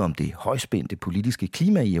siger noget om det højspændte politiske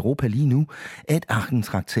klima i Europa lige nu, at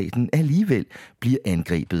Aachen-traktaten alligevel bliver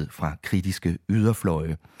angrebet fra kritiske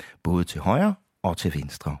yderfløje, både til højre og til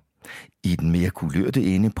venstre. I den mere kulørte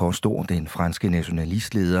ende påstår den franske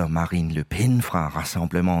nationalistleder Marine Le Pen fra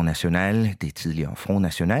Rassemblement National, det tidligere Front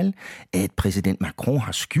National, at præsident Macron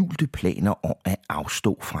har skjulte planer om at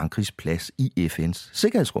afstå Frankrigs plads i FN's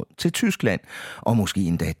Sikkerhedsråd til Tyskland, og måske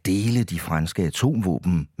endda dele de franske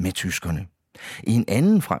atomvåben med tyskerne. En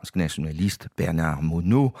anden fransk nationalist, Bernard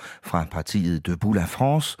Monod fra partiet Debout la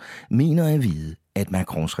France, mener at vide, at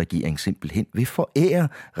Macrons regering simpelthen vil forære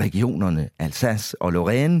regionerne Alsace og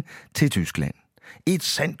Lorraine til Tyskland. Et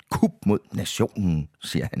sandt kup mod nationen,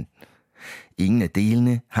 siger han. Ingen af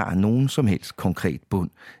delene har nogen som helst konkret bund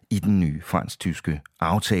i den nye fransk-tyske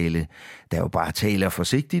aftale, der jo bare taler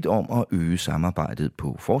forsigtigt om at øge samarbejdet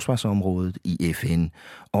på forsvarsområdet i FN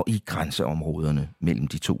og i grænseområderne mellem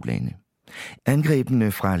de to lande.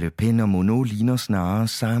 Angrebene fra Le Pen og Monod ligner snarere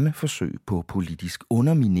samme forsøg på politisk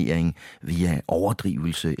underminering via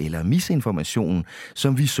overdrivelse eller misinformation,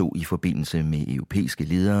 som vi så i forbindelse med europæiske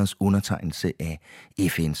lederes undertegnelse af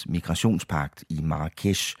FN's migrationspagt i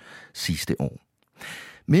Marrakesh sidste år.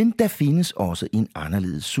 Men der findes også en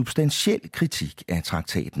anderledes substantiel kritik af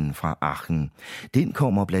traktaten fra Aachen. Den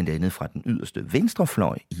kommer blandt andet fra den yderste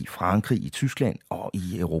venstrefløj i Frankrig, i Tyskland og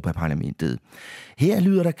i Europaparlamentet. Her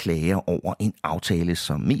lyder der klager over en aftale,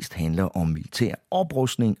 som mest handler om militær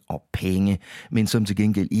oprustning og penge, men som til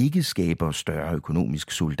gengæld ikke skaber større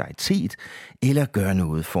økonomisk solidaritet eller gør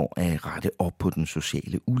noget for at rette op på den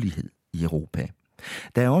sociale ulighed i Europa.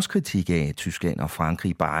 Der er også kritik af, at Tyskland og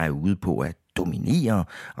Frankrig bare er ude på at dominere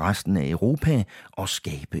resten af Europa og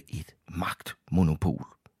skabe et magtmonopol.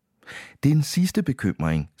 Den sidste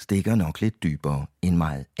bekymring stikker nok lidt dybere end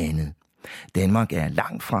meget andet. Danmark er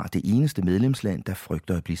langt fra det eneste medlemsland, der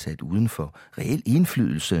frygter at blive sat uden for reel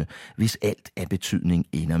indflydelse, hvis alt af betydning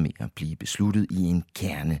ender med at blive besluttet i en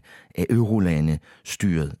kerne af eurolande,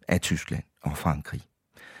 styret af Tyskland og Frankrig.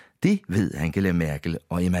 Det ved Angela Merkel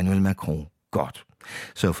og Emmanuel Macron godt.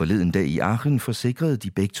 Så forleden dag i Aachen forsikrede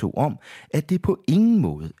de begge to om, at det på ingen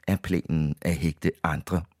måde er planen at hægte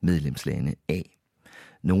andre medlemslande af.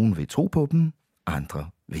 Nogen vil tro på dem, andre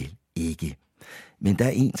vil ikke. Men der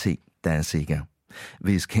er én ting, der er sikker.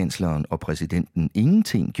 Hvis kansleren og præsidenten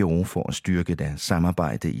ingenting gjorde for at styrke deres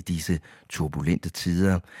samarbejde i disse turbulente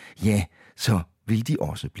tider, ja, så vil de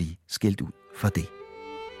også blive skældt ud for det.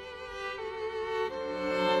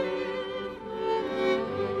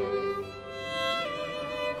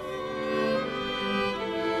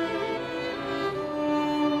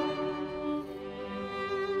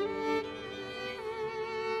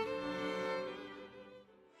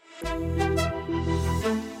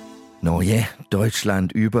 Nå ja, Deutschland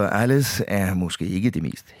über alles er måske ikke det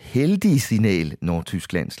mest heldige signal, når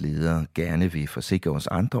Tysklands ledere gerne vil forsikre os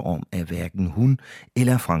andre om, at hverken hun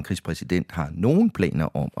eller Frankrigs præsident har nogen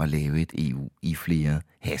planer om at lave et EU i flere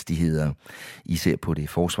hastigheder. Især på det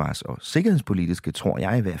forsvars- og sikkerhedspolitiske tror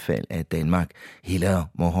jeg i hvert fald, at Danmark hellere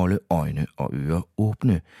må holde øjne og ører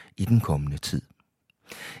åbne i den kommende tid.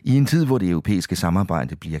 I en tid, hvor det europæiske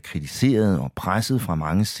samarbejde bliver kritiseret og presset fra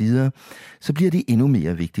mange sider, så bliver det endnu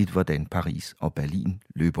mere vigtigt, hvordan Paris og Berlin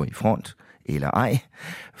løber i front, eller ej,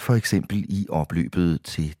 for eksempel i opløbet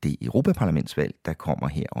til det Europaparlamentsvalg, der kommer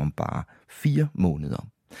her om bare 4 måneder.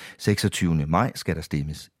 26. maj skal der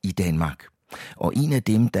stemmes i Danmark. Og en af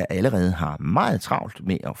dem, der allerede har meget travlt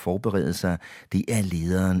med at forberede sig, det er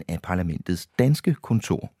lederen af parlamentets danske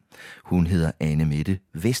kontor. Hun hedder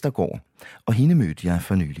Anne-Mette Vestergaard, og hende mødte jeg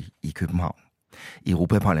for nylig i København.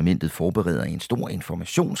 Europaparlamentet forbereder en stor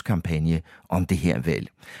informationskampagne om det her valg,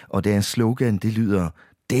 og deres slogan, det lyder,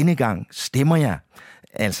 denne gang stemmer jeg.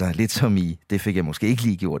 Altså lidt som i, det fik jeg måske ikke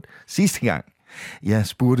lige gjort sidste gang. Jeg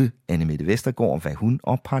spurgte Anne-Mette Vestergaard, hvad hun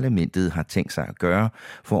og parlamentet har tænkt sig at gøre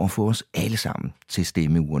for at få os alle sammen til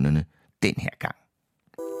stemmeurnerne den her gang.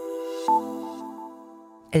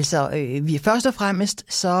 Altså, vi først og fremmest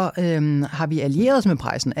så har vi allieret os med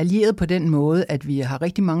pressen. Allieret på den måde, at vi har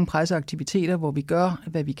rigtig mange presseaktiviteter, hvor vi gør,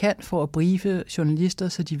 hvad vi kan for at briefe journalister,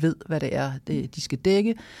 så de ved, hvad det er, de skal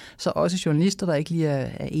dække. Så også journalister, der ikke lige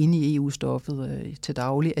er inde i EU-stoffet til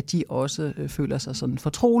daglig, at de også føler sig sådan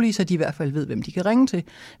fortrolige, så de i hvert fald ved, hvem de kan ringe til,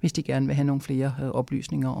 hvis de gerne vil have nogle flere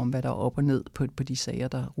oplysninger om, hvad der er op og ned på de sager,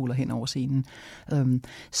 der ruller hen over scenen.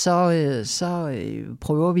 Så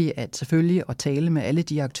prøver vi at selvfølgelig at tale med alle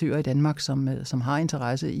de de aktører i Danmark, som har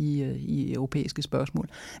interesse i europæiske spørgsmål.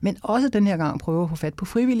 Men også den her gang prøve at få fat på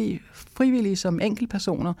frivillige som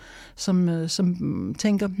enkeltpersoner, som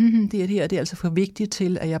tænker, det her det er altså for vigtigt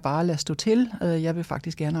til, at jeg bare lader stå til. Jeg vil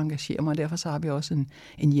faktisk gerne engagere mig, og derfor så har vi også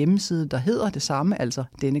en hjemmeside, der hedder det samme, altså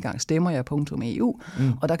denne gang stemmer jeg.eu,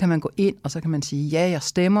 og der kan man gå ind, og så kan man sige, ja, jeg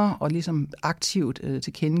stemmer, og ligesom aktivt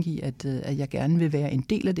tilkendegive, at jeg gerne vil være en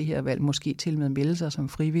del af det her valg, måske til med melde sig som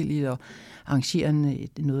frivillig og arrangere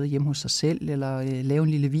noget hjemme hos sig selv, eller lave en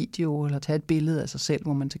lille video, eller tage et billede af sig selv,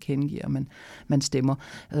 hvor man tilkendegiver, at man stemmer.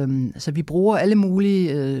 Så vi bruger alle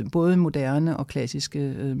mulige, både moderne og klassiske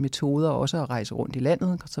metoder, også at rejse rundt i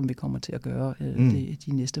landet, som vi kommer til at gøre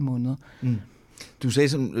de næste måneder.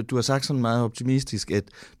 Du har sagt sådan meget optimistisk, at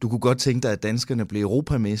du kunne godt tænke dig, at danskerne blev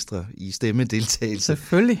europamestre i stemmedeltagelse.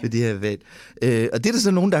 Selvfølgelig. Ved det her valg. Og det er der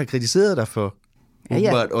så nogen, der har kritiseret dig for,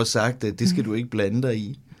 og sagt, at det skal du ikke blande dig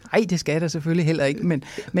i. Nej, det skal jeg da selvfølgelig heller ikke,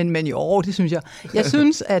 men jo, det synes jeg. Jeg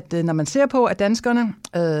synes, at når man ser på, at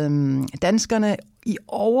danskerne i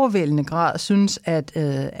overvældende grad synes, at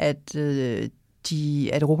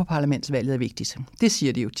Europaparlamentsvalget er vigtigt. Det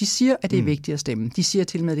siger de jo. De siger, at det er vigtigt at stemme. De siger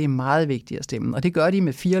til og med, at det er meget vigtigt at stemme. Og det gør de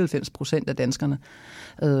med 94% af danskerne,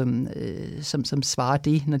 som svarer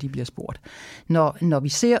det, når de bliver spurgt. Når vi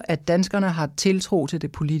ser, at danskerne har tiltro til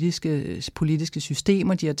det politiske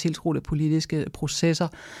systemer, de har tiltro til politiske processer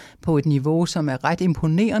på et niveau, som er ret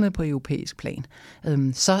imponerende på europæisk plan,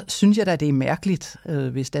 så synes jeg da, det er mærkeligt,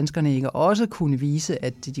 hvis danskerne ikke også kunne vise,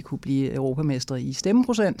 at de kunne blive europamestre i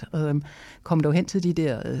stemmeprocent. Kom dog hen til de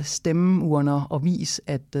der stemmeurner og vis,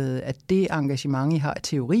 at det engagement, I har i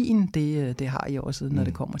teorien, det har I også, når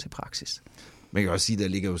det kommer til praksis. Man kan også sige, at der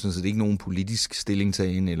ligger jo sådan set ikke nogen politisk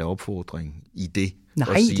stillingtagen eller opfordring i det. Nej,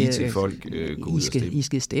 at sige til folk, gå ud og stemme. I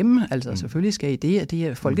skal stemme, altså selvfølgelig skal I det.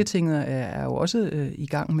 Det Folketinget er jo også i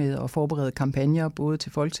gang med at forberede kampagner, både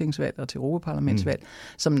til folketingsvalg og til Europaparlamentsvalg,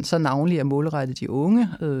 som så navnlig er målrettet de unge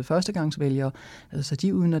førstegangsvælgere, så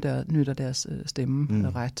de udnytter deres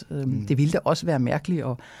stemmeret. Det ville da også være mærkeligt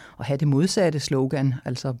at have det modsatte slogan,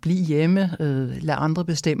 altså bliv hjemme, lad andre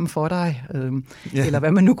bestemme for dig, eller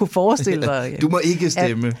hvad man nu kunne forestille dig. Du må ikke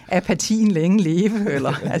stemme. Apatien længe leve,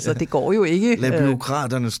 eller altså det går jo ikke. Lad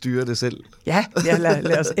bureaukraterne styre det selv. Ja,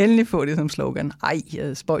 lad os endelig få det som slogan.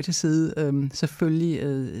 Spøj til side. Selvfølgelig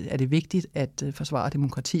er det vigtigt at forsvare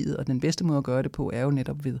demokratiet, og den bedste måde at gøre det på er jo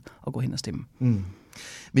netop ved at gå hen og stemme.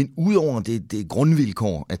 Men udover det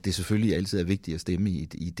grundvilkår, at det selvfølgelig altid er vigtigt at stemme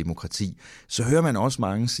i et demokrati, så hører man også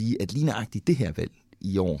mange sige, at lige nøjagtigt det her valg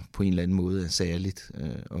i år på en eller anden måde er særligt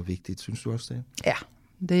og vigtigt. Synes du også det? Ja,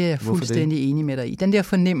 det er jeg fuldstændig enig med dig i. Den der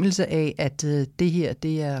fornemmelse af, at det her,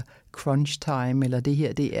 det er crunch time, eller det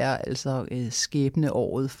her, det er altså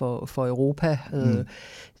skæbneåret for Europa,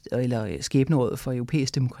 eller skæbneåret for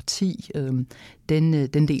europæisk demokrati,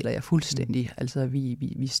 den deler jeg fuldstændig. Altså,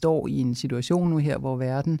 vi står i en situation nu her, hvor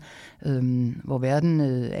verden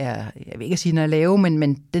er, jeg vil ikke sige, den er lav,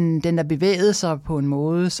 men den er bevæget sig på en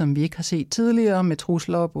måde, som vi ikke har set tidligere, med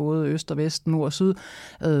trusler både øst og vest, nord og syd.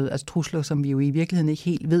 Altså trusler, som vi jo i virkeligheden ikke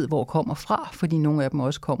helt ved, hvor kommer fra, fordi nogle af dem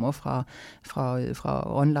også kommer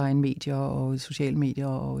fra online medier og sociale medier,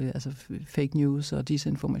 og altså fake news og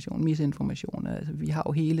disinformation, misinformation. Altså, vi har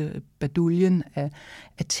jo hele baduljen af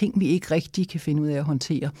ting, vi ikke rigtig kan finde ud af at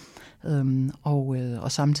håndtere.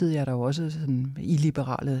 Og samtidig er der jo også sådan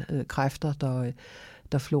illiberale kræfter,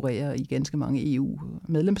 der florerer i ganske mange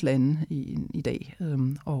EU-medlemslande i dag.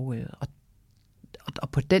 Og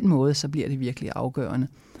på den måde, så bliver det virkelig afgørende.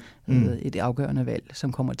 Et afgørende valg,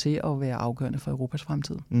 som kommer til at være afgørende for Europas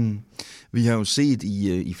fremtid. Vi har jo set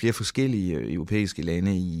i flere forskellige europæiske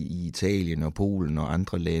lande, i Italien og Polen og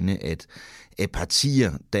andre lande, at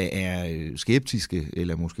partier, der er skeptiske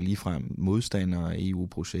eller måske ligefrem modstandere af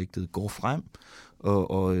EU-projektet, går frem,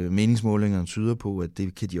 og meningsmålingerne tyder på, at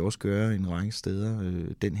det kan de også gøre en række steder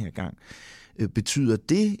den her gang. Betyder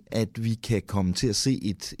det, at vi kan komme til at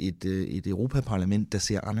se et Europaparlament, der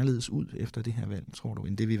ser anderledes ud efter det her valg, tror du,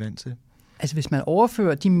 end det vi er vant til? Altså hvis man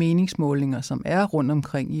overfører de meningsmålinger, som er rundt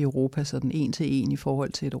omkring i Europa, sådan 1 til 1 i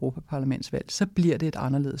forhold til et Europaparlamentsvalg, så bliver det et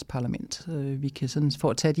anderledes parlament. Vi kan sådan, for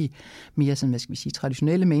at tage de mere sådan,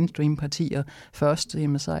 traditionelle mainstream-partier først,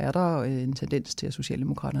 jamen, så er der en tendens til, at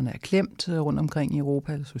Socialdemokraterne er klemt rundt omkring i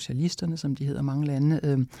Europa, eller socialisterne, som de hedder mange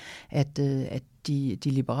lande, at de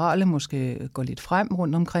liberale måske går lidt frem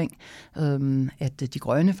rundt omkring, at de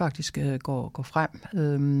grønne faktisk går frem,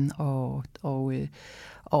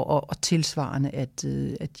 og tilsvarende, at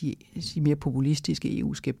de mere populistiske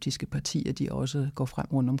EU-skeptiske partier, de også går frem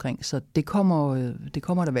rundt omkring. Så det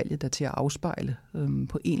kommer der valget der til at afspejle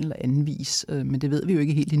på en eller anden vis. Men det ved vi jo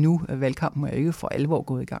ikke helt endnu. Valgkampen er jo ikke for alvor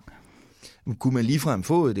gået i gang. Kunne man ligefrem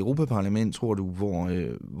få et Europaparlament, tror du,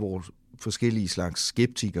 hvor forskellige slags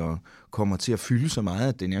skeptikere kommer til at fylde så meget,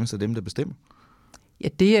 at det nærmest er dem, der bestemmer? Ja,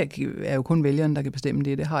 det er jo kun vælgerne, der kan bestemme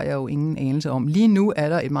det. Det har jeg jo ingen anelse om. Lige nu er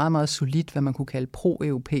der et meget, meget solidt, hvad man kunne kalde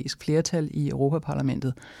pro-europæisk flertal i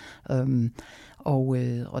Europaparlamentet.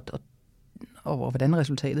 Og hvordan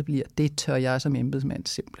resultatet bliver, det tør jeg som embedsmand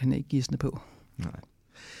simpelthen ikke gisne på. Nej.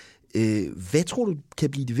 Hvad tror du kan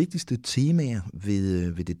blive de vigtigste temaer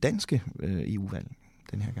ved det danske EU-valg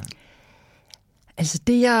den her gang? Altså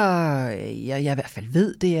det, jeg i hvert fald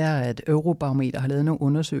ved, det er, at Eurobarometer har lavet nogle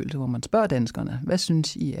undersøgelser, hvor man spørger danskerne, hvad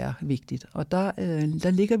synes I er vigtigt? Og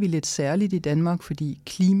der ligger vi lidt særligt i Danmark, fordi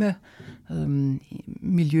klima,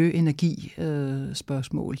 miljø, energi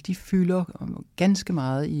spørgsmål, de fylder ganske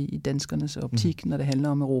meget i danskernes optik, når det handler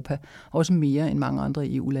om Europa. Også mere end mange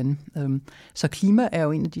andre EU-lande. Så klima er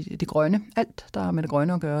jo en af det grønne. Alt, der har med det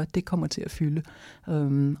grønne at gøre, det kommer til at fylde.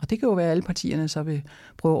 Og det kan jo være, at alle partierne så vil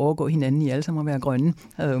prøve at overgå hinanden i alle sammen at være grønne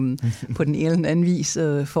på den ene eller den anden vis,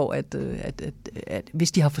 for at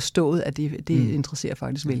hvis de har forstået, at det interesserer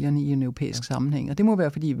faktisk vælgerne i en europæisk sammenhæng. Og det må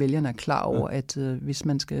være, fordi vælgerne er klar over, at hvis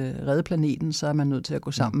man skal redde planeten, så er man nødt til at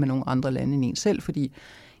gå sammen med nogle andre lande end en selv, fordi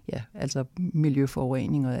altså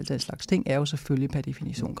miljøforurening og alt den slags ting er jo selvfølgelig per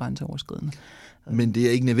definition grænseoverskridende. Men det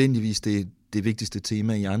er ikke nødvendigvis det vigtigste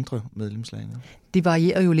tema i andre medlemslande? Det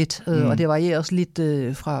varierer jo lidt, og det varierer også lidt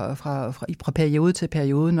fra periode til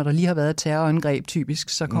periode. Når der lige har været et terrorangreb typisk,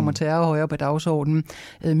 så kommer terror højere på dagsordenen.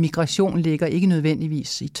 Migration ligger ikke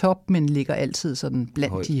nødvendigvis i top, men ligger altid sådan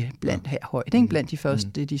blandt de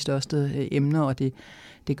første, de største emner, og det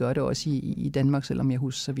gør det også i Danmark,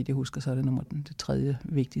 selvom så vidt jeg husker, så er det det tredje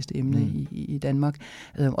vigtigste emne i Danmark.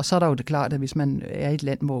 Og så er der jo det klart, at hvis man er i et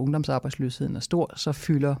land, hvor ungdomsarbejdsløsheden er stor, så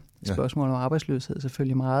fylder spørgsmålet om arbejdsløshed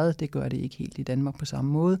selvfølgelig meget. Det gør det ikke helt i Danmark på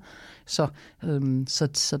samme måde. Så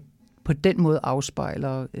på den måde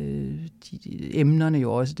afspejler emnerne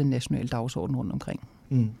jo også den nationale dagsorden rundt omkring.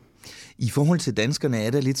 I forhold til danskerne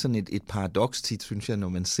er der lidt sådan et paradoks tit, synes jeg, når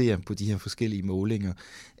man ser på de her forskellige målinger,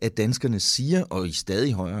 at danskerne siger, og i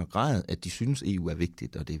stadig højere grad, at de synes, EU er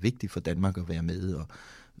vigtigt, og det er vigtigt for Danmark at være med, og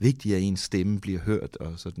vigtigt, at ens stemme bliver hørt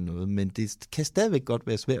og sådan noget. Men det kan stadigvæk godt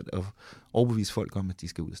være svært at overbevise folk om, at de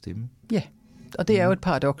skal ud og stemme. Ja, og det er jo et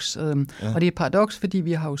paradoks. Og det er et paradoks, fordi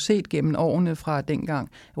vi har jo set gennem årene fra dengang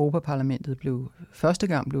Europaparlamentet første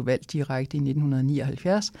gang blev valgt direkte i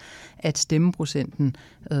 1979, at stemmeprocenten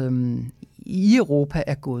i Europa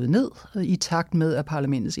er gået ned i takt med, at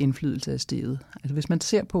parlamentets indflydelse er steget. Altså hvis man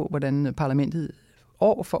ser på, hvordan parlamentet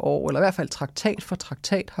år for år, eller i hvert fald traktat for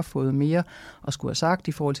traktat, har fået mere at skulle have sagt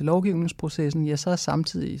i forhold til lovgivningsprocessen, så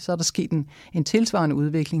er der sket en tilsvarende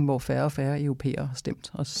udvikling, hvor færre og færre europæere har stemt.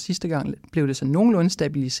 Og sidste gang blev det så nogenlunde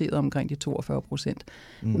stabiliseret omkring de 42%.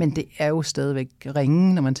 Men det er jo stadigvæk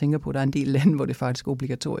ringe, når man tænker på, at der er en del lande, hvor det faktisk er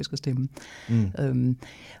obligatorisk at stemme.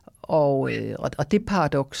 Og det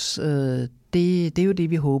paradoks, det er jo det,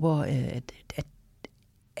 vi håber,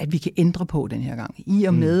 at vi kan ændre på den her gang. I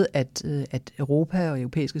og med, at Europa og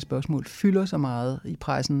europæiske spørgsmål fylder så meget i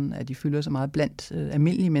pressen, at de fylder så meget blandt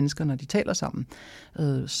almindelige mennesker, når de taler sammen,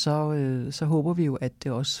 så håber vi jo, at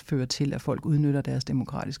det også fører til, at folk udnytter deres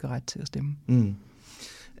demokratiske ret til at stemme.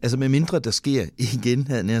 Altså med mindre der sker igen,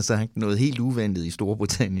 havde jeg sagt, noget helt uventet i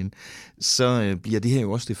Storbritannien, så bliver det her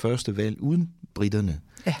jo også det første valg uden britterne.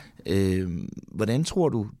 Ja. Hvordan tror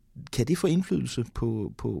du, kan det få indflydelse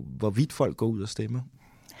på hvorvidt folk går ud og stemmer?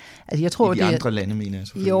 Altså, jeg tror, i de andre lande, mener jeg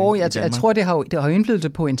selvfølgelig. Jo, jeg tror, det har indflydelse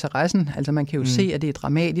på interessen. Altså, man kan jo se, at det er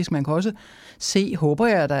dramatisk. Man kan også se, håber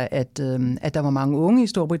jeg da, at der var mange unge i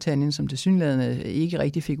Storbritannien, som tilsyneladende ikke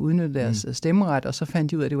rigtig fik udnyttet deres stemmeret, og så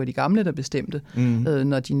fandt de ud af, at det var de gamle, der bestemte,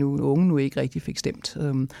 når de unge nu ikke rigtig fik stemt.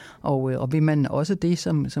 Og vil man også det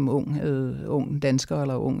som ung dansker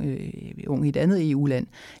eller ung i et andet EU-land,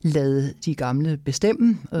 lade de gamle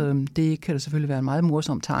bestemme? Det kan da selvfølgelig være en meget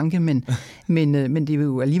morsom tanke, men det vil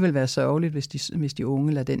jo alligevel være sørgeligt, hvis de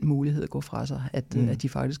unge lader den mulighed gå fra sig, at de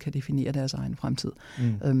faktisk kan definere deres egen fremtid.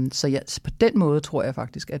 Så på den måde tror jeg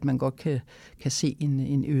faktisk, at man godt kan se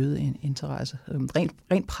en øget interesse.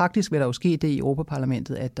 Rent praktisk vil der jo ske det i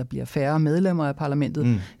Europaparlamentet, at der bliver færre medlemmer af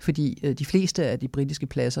parlamentet, fordi de fleste af de britiske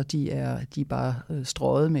pladser, de er bare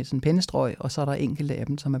strøget med sådan en pennestrøg, og så er der enkelte af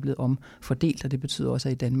dem, som er blevet omfordelt, og det betyder også,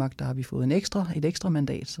 at i Danmark, der har vi fået et ekstra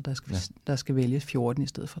mandat, så der skal vælges 14 i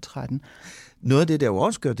stedet for 13. Noget af det, der jo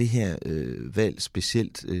også gør det her valg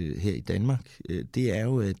specielt her i Danmark, det er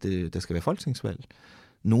jo, at der skal være folketingsvalg.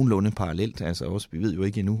 Nogenlunde parallelt, altså også, vi ved jo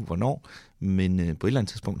ikke endnu, hvornår, men på et eller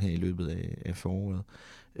andet tidspunkt her i løbet af foråret.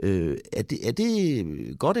 Er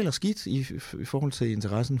det godt eller skidt i forhold til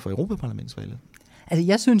interessen for Europaparlamentsvalget? Altså,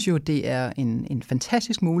 jeg synes jo, det er en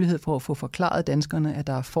fantastisk mulighed for at få forklaret danskerne, at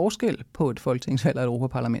der er forskel på et folketingsvalg og et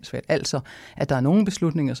europaparlamentsvalg. Altså, at der er nogle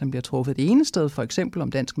beslutninger, som bliver truffet det ene sted, for eksempel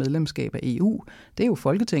om dansk medlemskab af EU. Det er jo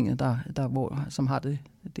Folketinget, som har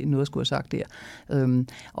det er noget, jeg skulle have sagt der.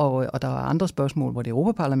 Og der er andre spørgsmål, hvor det er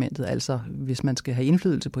Europaparlamentet, altså hvis man skal have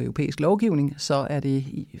indflydelse på europæisk lovgivning, så er det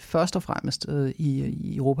først og fremmest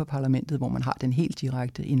i Europaparlamentet, hvor man har den helt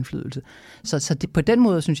direkte indflydelse. Så det, på den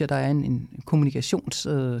måde synes jeg, der er en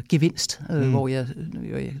kommunikationsgevinst,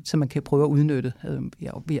 så man kan prøve at udnytte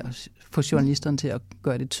ved at få journalisterne til at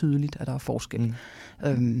gøre det tydeligt, at der er forskel.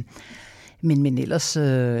 Men ellers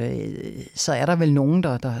så er der vel nogen,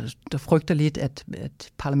 der frygter lidt, at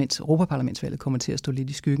Europaparlamentsvalget kommer til at stå lidt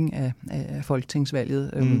i skyggen af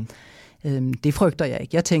folketingsvalget. Det frygter jeg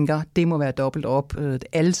ikke. Jeg tænker, det må være dobbelt op.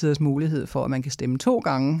 Altiders mulighed for, at man kan stemme 2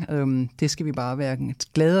 gange. Det skal vi bare være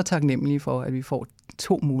glade og taknemmelige for, at vi får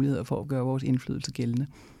 2 muligheder for at gøre vores indflydelse gældende.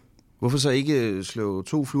 Hvorfor så ikke slå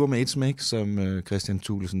 2 fluer med et smæk, som Kristian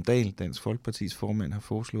Thulesen Dahl, Dansk Folkepartis formand, har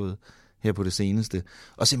foreslået her på det seneste,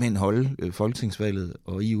 og simpelthen holde folketingsvalget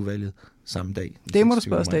og EU-valget samme dag? Det må du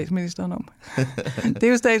spørge statsministeren om. Det er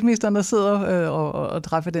jo statsministeren, der sidder og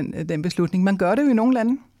træffer den beslutning. Man gør det jo i nogle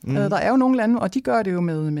lande. Der er jo nogle lande, og de gør det jo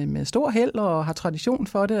med stor held og har tradition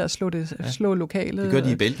for det, at slå lokale... Det gør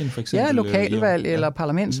de i Belgien for eksempel. Ja, lokalvalg eller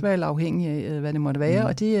parlamentsvalg, afhængig af, hvad det måtte være.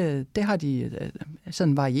 Og det har de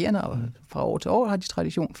sådan varierende, og fra år til år har de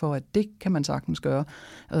tradition for, at det kan man sagtens gøre.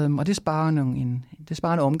 Og det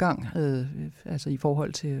sparer en omgang, altså i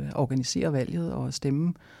forhold til at organisere valget og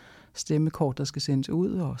stemmekort, der skal sendes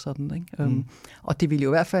ud og sådan, ikke? Og det vil jo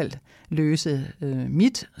i hvert fald løse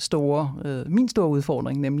min store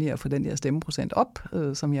udfordring, nemlig at få den der stemmeprocent op,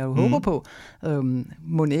 som jeg jo håber på.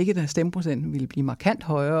 Må ikke den stemmeprocent ville blive markant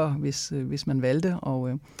højere, hvis man valgte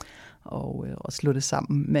at slå det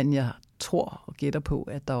sammen. Men jeg tror og gætter på,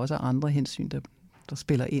 at der også er andre hensyn, der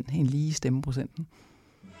spiller ind en lige stemmeprocenten.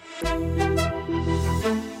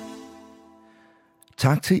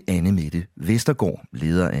 Tak til Anne Mette Vestergaard,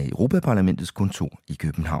 leder af Europaparlamentets kontor i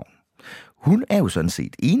København. Hun er jo sådan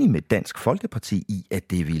set enig med Dansk Folkeparti i,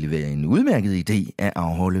 at det ville være en udmærket idé at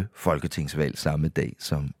afholde folketingsvalg samme dag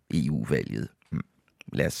som EU-valget.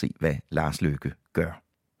 Lad os se, hvad Lars Løkke gør.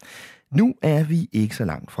 Nu er vi ikke så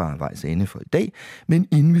langt fra vejs ende for i dag, men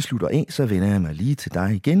inden vi slutter af, så vender jeg mig lige til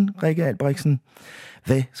dig igen, Rikke Albrechtsen.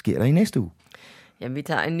 Hvad sker der i næste uge? Jamen, vi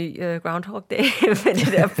tager en ny Groundhog Day med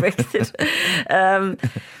det der Brexit.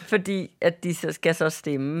 Fordi at de så skal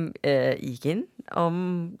stemme igen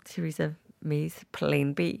om Theresa May's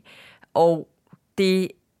Plan B. Og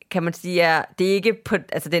det kan man sige, det er ikke på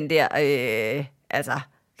den der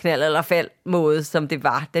knald eller fald måde, som det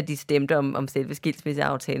var, da de stemte om selve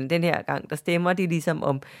skilsmisseaftalen. Den her gang, der stemmer de ligesom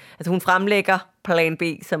om... Altså hun fremlægger Plan B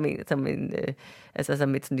som et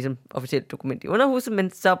sådan ligesom officielt dokument i underhuset,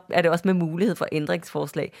 men så er det også med mulighed for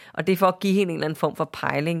ændringsforslag. Og det er for at give hende en eller anden form for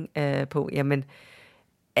pejling på, jamen,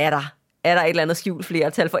 er der et eller andet skjult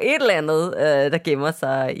flertal for et eller andet, der gemmer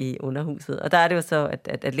sig i underhuset. Og der er det jo så,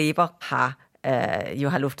 at Labour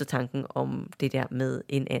har luftet tanken om det der med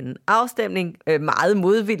en anden afstemning. Meget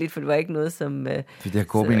modvilligt, for det var ikke noget, som... det har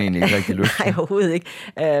Corbyn egentlig ikke rigtig lyst til. Nej, overhovedet ikke.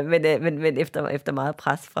 Men efter meget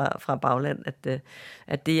pres fra bagland,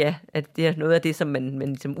 at det er noget af det, som man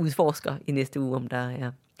ligesom udforsker i næste uge,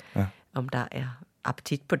 om der er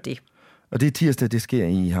appetit på det. Og det er tirsdag, det sker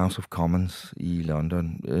i House of Commons i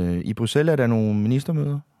London. I Bruxelles er der nogle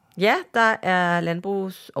ministermøder? Ja, der er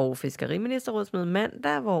landbrugs- og fiskeriministerrådsmøde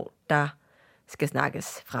mandag, hvor der skal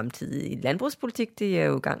snakkes fremtidig landbrugspolitik. Det er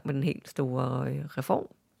jo i gang med den helt store reform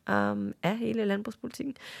af hele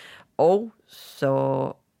landbrugspolitikken. Og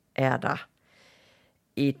så er der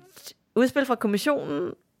et udspil fra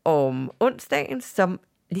kommissionen om onsdagen, som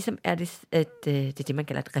ligesom er det man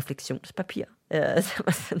kalder et refleksionspapir.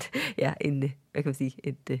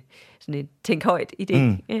 Sådan en tænk højt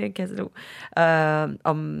idé-katalog.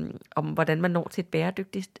 Om hvordan man når til et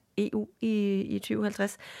bæredygtigt EU i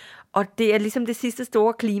 2050. Og det er ligesom det sidste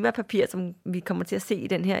store klimapapir, som vi kommer til at se i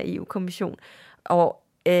den her EU-kommission. Og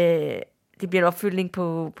det bliver en opfølgning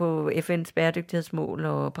på FN's bæredygtighedsmål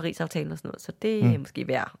og Paris-aftalen og sådan noget. Så det er måske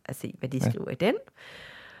værd at se, hvad de skriver i den.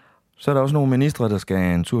 Så er der også nogle ministre, der skal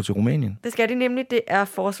en tur til Rumænien. Det skal de nemlig. Det er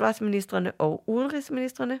forsvarsministrene og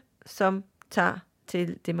udenrigsministrene, som tager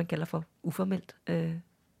til det, man kalder for uformelt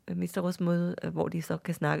ministerrådsmøde, hvor de så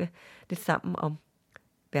kan snakke lidt sammen om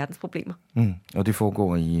verdens problemer. Og det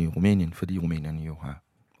foregår i Rumænien, fordi rumænerne jo har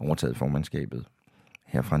overtaget formandskabet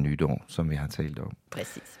her fra nytår, som vi har talt om.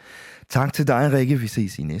 Præcis. Tak til dig, Rikke. Vi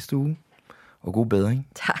ses i næste uge. Og god bedring.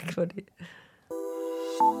 Tak for det.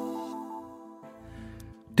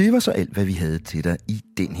 Det var så alt, hvad vi havde til dig i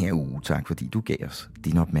den her uge. Tak fordi du gav os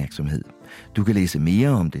din opmærksomhed. Du kan læse mere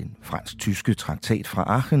om den fransk-tyske traktat fra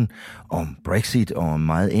Aachen, om Brexit og om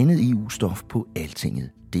meget andet EU-stof på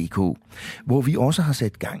Altinget.dk, hvor vi også har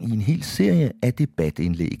sat gang i en hel serie af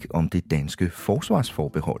debatindlæg om det danske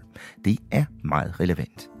forsvarsforbehold. Det er meget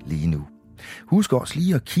relevant lige nu. Husk også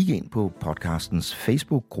lige at kigge ind på podcastens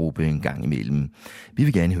Facebook-gruppe en gang imellem. Vi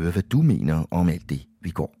vil gerne høre, hvad du mener om alt det, vi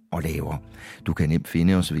går og laver. Du kan nemt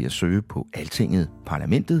finde os ved at søge på Altinget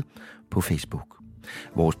Parlamentet på Facebook.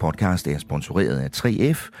 Vores podcast er sponsoreret af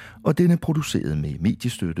 3F, og den er produceret med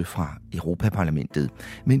mediestøtte fra Europaparlamentet.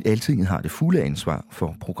 Men Altinget har det fulde ansvar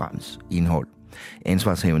for programmets indhold.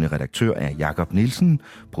 Ansvarshavende redaktør er Jakob Nielsen,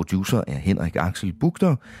 producer er Henrik Axel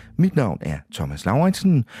Bugter, mit navn er Thomas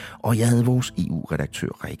Lauritsen, og jeg havde vores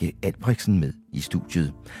EU-redaktør Rikke Albrechtsen med i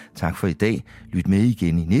studiet. Tak for i dag. Lyt med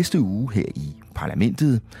igen i næste uge her i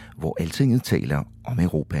Parlamentet, hvor Altinget taler om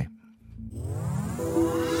Europa.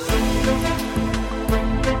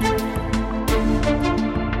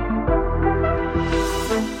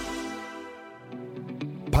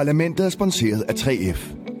 Parlamentet er sponsoreret af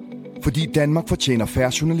 3F, fordi Danmark fortjener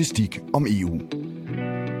fair journalistik om EU.